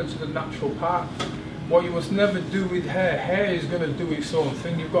fall into the natural part. What you must never do with hair is going to do its own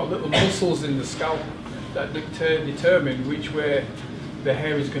thing. You've got little muscles in the scalp that determine which way the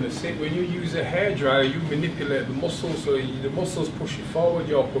hair is going to sit. When you use a hairdryer, you manipulate the muscles, so the muscles push it forward,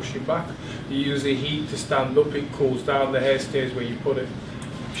 you're pushing back. You use the heat to stand up, it cools down, the hair stays where you put it.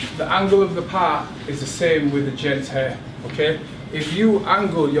 The angle of the part is the same with the gent's hair, okay? If you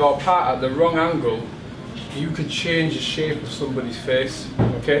angle your part at the wrong angle, you can change the shape of somebody's face,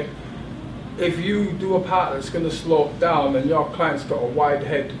 okay? If you do a part that's going to slope down and your client's got a wide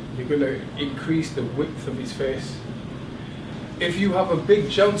head, you're going to increase the width of his face. If you have a big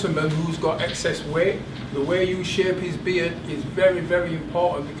gentleman who's got excess weight, the way you shape his beard is very, very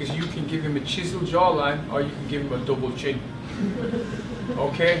important, because you can give him a chiseled jawline or you can give him a double chin.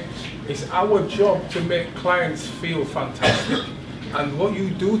 Okay? It's our job to make clients feel fantastic, and what you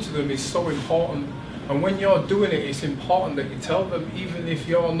do to them is so important. And when you're doing it, it's important that you tell them, even if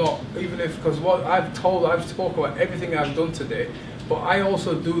you're not, because what I've spoken about everything I've done today, but I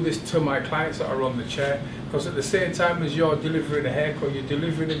also do this to my clients that are on the chair, because at the same time as you're delivering a haircut, you're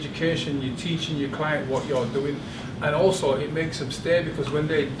delivering education, you're teaching your client what you're doing, and also it makes them stay, because when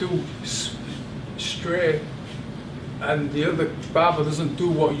they do stray and the other barber doesn't do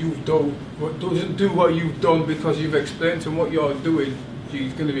what you've done, because you've explained to him what you're doing,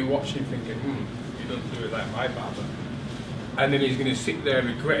 he's going to be watching thinking, you don't do it like my barber. And then he's going to sit there and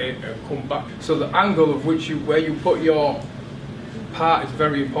regret it and come back. So the angle of where you put your part is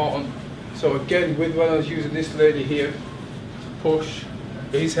very important. So again, when I was using this lady here to push,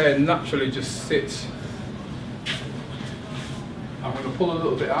 his hair naturally just sits. I'm going to pull a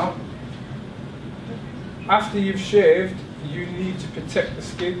little bit out. After you've shaved, you need to protect the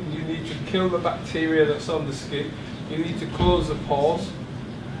skin, you need to kill the bacteria that's on the skin, you need to close the pores.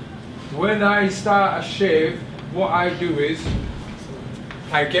 When I start a shave, what I do is,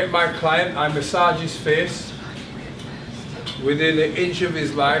 I get my client, I massage his face within an inch of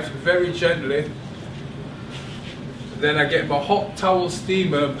his life, very gently. Then I get my hot towel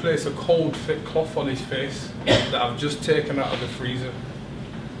steamer and place a cold thick cloth on his face that I've just taken out of the freezer.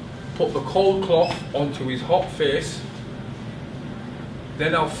 Put the cold cloth onto his hot face.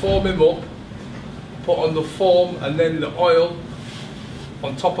 Then I'll foam him up, put on the foam and then the oil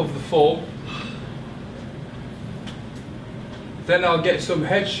on top of the foam. Then I'll get some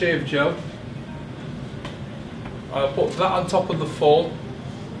head shave gel. I'll put that on top of the foam.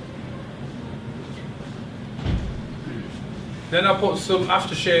 Then I'll put some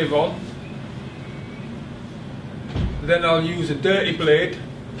aftershave on. Then I'll use a dirty blade.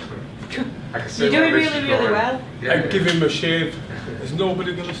 You're doing really, really well. And give him a shave. There's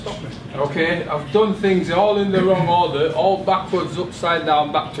nobody going to stop me. Okay, I've done things all in the wrong order, all backwards, upside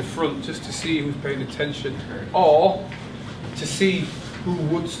down, back to front, just to see who's paying attention, or to see who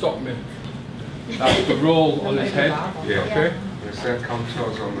would stop me. That's the roll on his head. Yeah. Okay. Yes,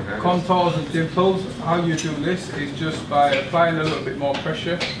 contours on the head. Contours and dimples. How you do this is just by applying a little bit more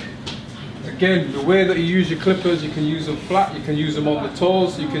pressure. Again, the way that you use your clippers, you can use them flat, you can use them on the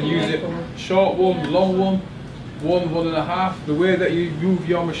toes, you can use it short one, long one, 1.5. The way that you move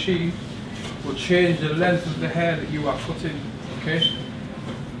your machine will change the length of the hair that you are cutting. Okay?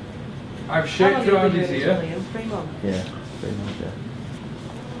 I've shaped around his ear. Yeah, pretty much, yeah.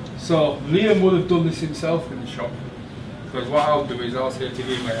 So Liam would have done this himself in the shop. Because what I'll do is I'll say to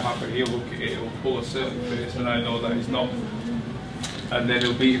him, it happened, he'll look at it, he'll pull a certain face and I know that it's not. And then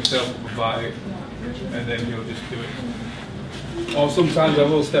he'll beat himself up about it, and then he'll just do it. Or sometimes I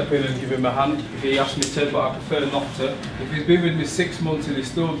will step in and give him a hand if he asks me to, but I prefer not to. If he's been with me 6 months and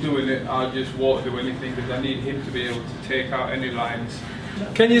he's still doing it, I just won't do anything because I need him to be able to take out any lines.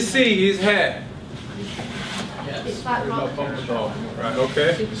 Can you see his hair? It's like No rock. problem at all. Right,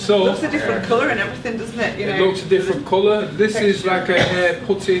 okay. So, Looks a different colour and everything, doesn't it? You know. it looks a different colour. This is like a hair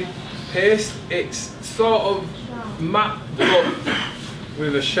putty paste. It's sort of matte but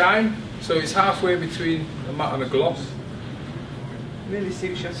with a shine. So it's halfway between a matte and a gloss. Really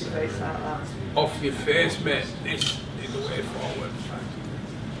suits your face like that. Off your face, mate. This is the way forward.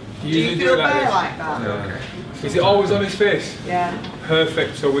 Do you feel bare like that? No. Is it always on his face? Yeah.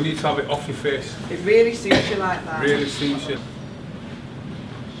 Perfect. So we need to have it off your face. It really suits you like that. Really suits you.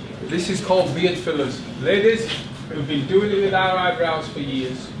 This is called beard fillers. Ladies, we've been doing it with our eyebrows for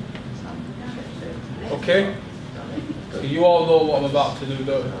years. Okay? So you all know what I'm about to do,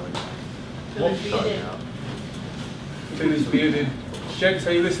 don't you? What? Fill his beard in. Gents,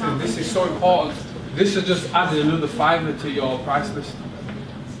 are you listening? This is so important. This has just added another £5 to your price list.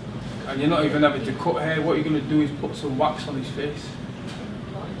 And you're not even having to cut hair. What you're going to do is put some wax on his face.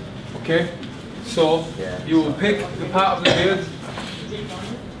 Okay? So, you will pick the part of the beard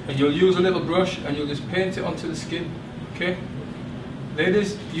and you'll use a little brush and you'll just paint it onto the skin. Okay?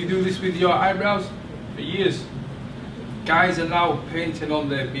 Ladies, you do this with your eyebrows for years. Guys are now painting on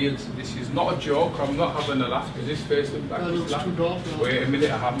their beards. This is not a joke. I'm not having a laugh because this face looks like it's laugh. Wait a minute,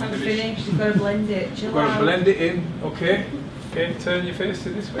 I haven't I'm finished. finished. You've got to blend it. Chill You've got to out. blend it in, okay? Okay, turn your face to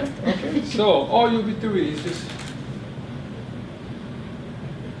this way. Okay, so all you'll be doing is just,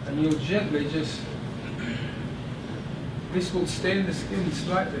 and you'll gently just, this will stain the skin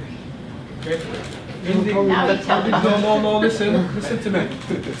slightly. Okay? Now you tell me. No, listen to me.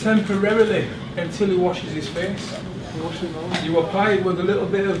 Temporarily, until he washes his face. You apply it with a little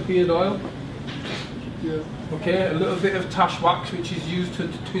bit of beard oil. Okay, a little bit of tash wax, which is used to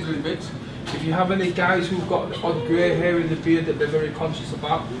twizzly bits. If you have any guys who've got odd grey hair in the beard that they're very conscious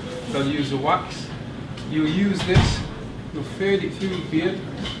about, they'll use the wax. You'll use this, you'll fade it through the beard,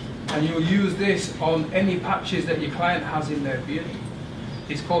 and you'll use this on any patches that your client has in their beard.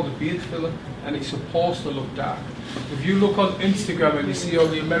 It's called a beard filler, and it's supposed to look dark. If you look on Instagram and you see all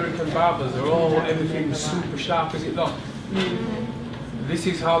the American barbers, they're all everything's super sharp, is it not? This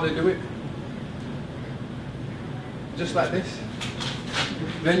is how they do it. Just like this.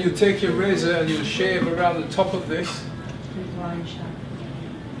 Then you take your razor and you'll shave around the top of this,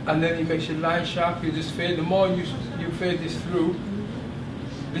 and then it makes your line sharp. You just fade. The more you fade this through,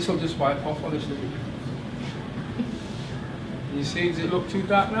 this will just wipe off, honestly. You see, does it look too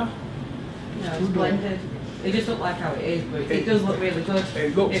dark now? No, it's blended. It just looks like how it is, but it does look really good.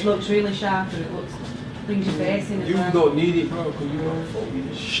 It looks really sharp and it looks brings your face in as You well. don't need it, bro, because you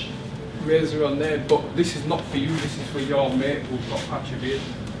don't razor on there. But this is not for you. This is for your mate who's got patch of beard.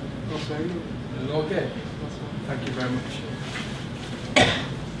 Is it okay? Thank you very much.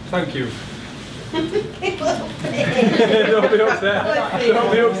 Thank you. Don't be upset.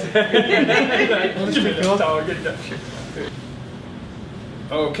 Don't be upset.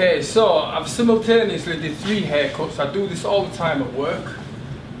 Okay, so I've simultaneously did 3 haircuts. I do this all the time at work.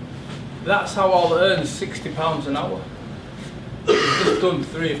 That's how I'll earn £60 an hour. I've just done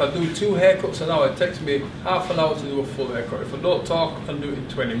 3. If I do 2 haircuts an hour, it takes me half an hour to do a full haircut. If I don't talk, I can do it in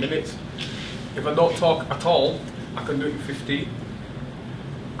 20 minutes. If I don't talk at all, I can do it in 15.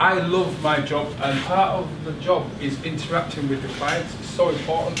 I love my job, and part of the job is interacting with the clients. It's so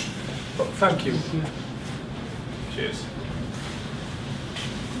important. But thank you. Cheers.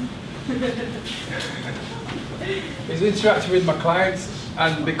 Is interacting with my clients,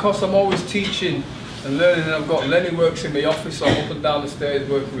 and because I'm always teaching and learning, and I've got Lenny works in my office, so I'm up and down the stairs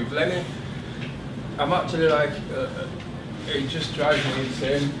working with Lenny. I'm actually like, it just drives me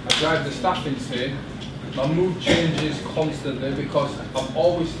insane. I drive the staff insane. My mood changes constantly because I'm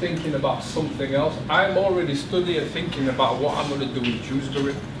always thinking about something else. I'm already studying, thinking about what I'm going to do with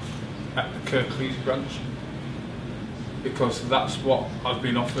Dewsbury at the Kirklees branch, because that's what I've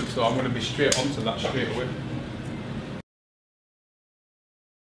been offered, so I'm going to be straight onto that straight away.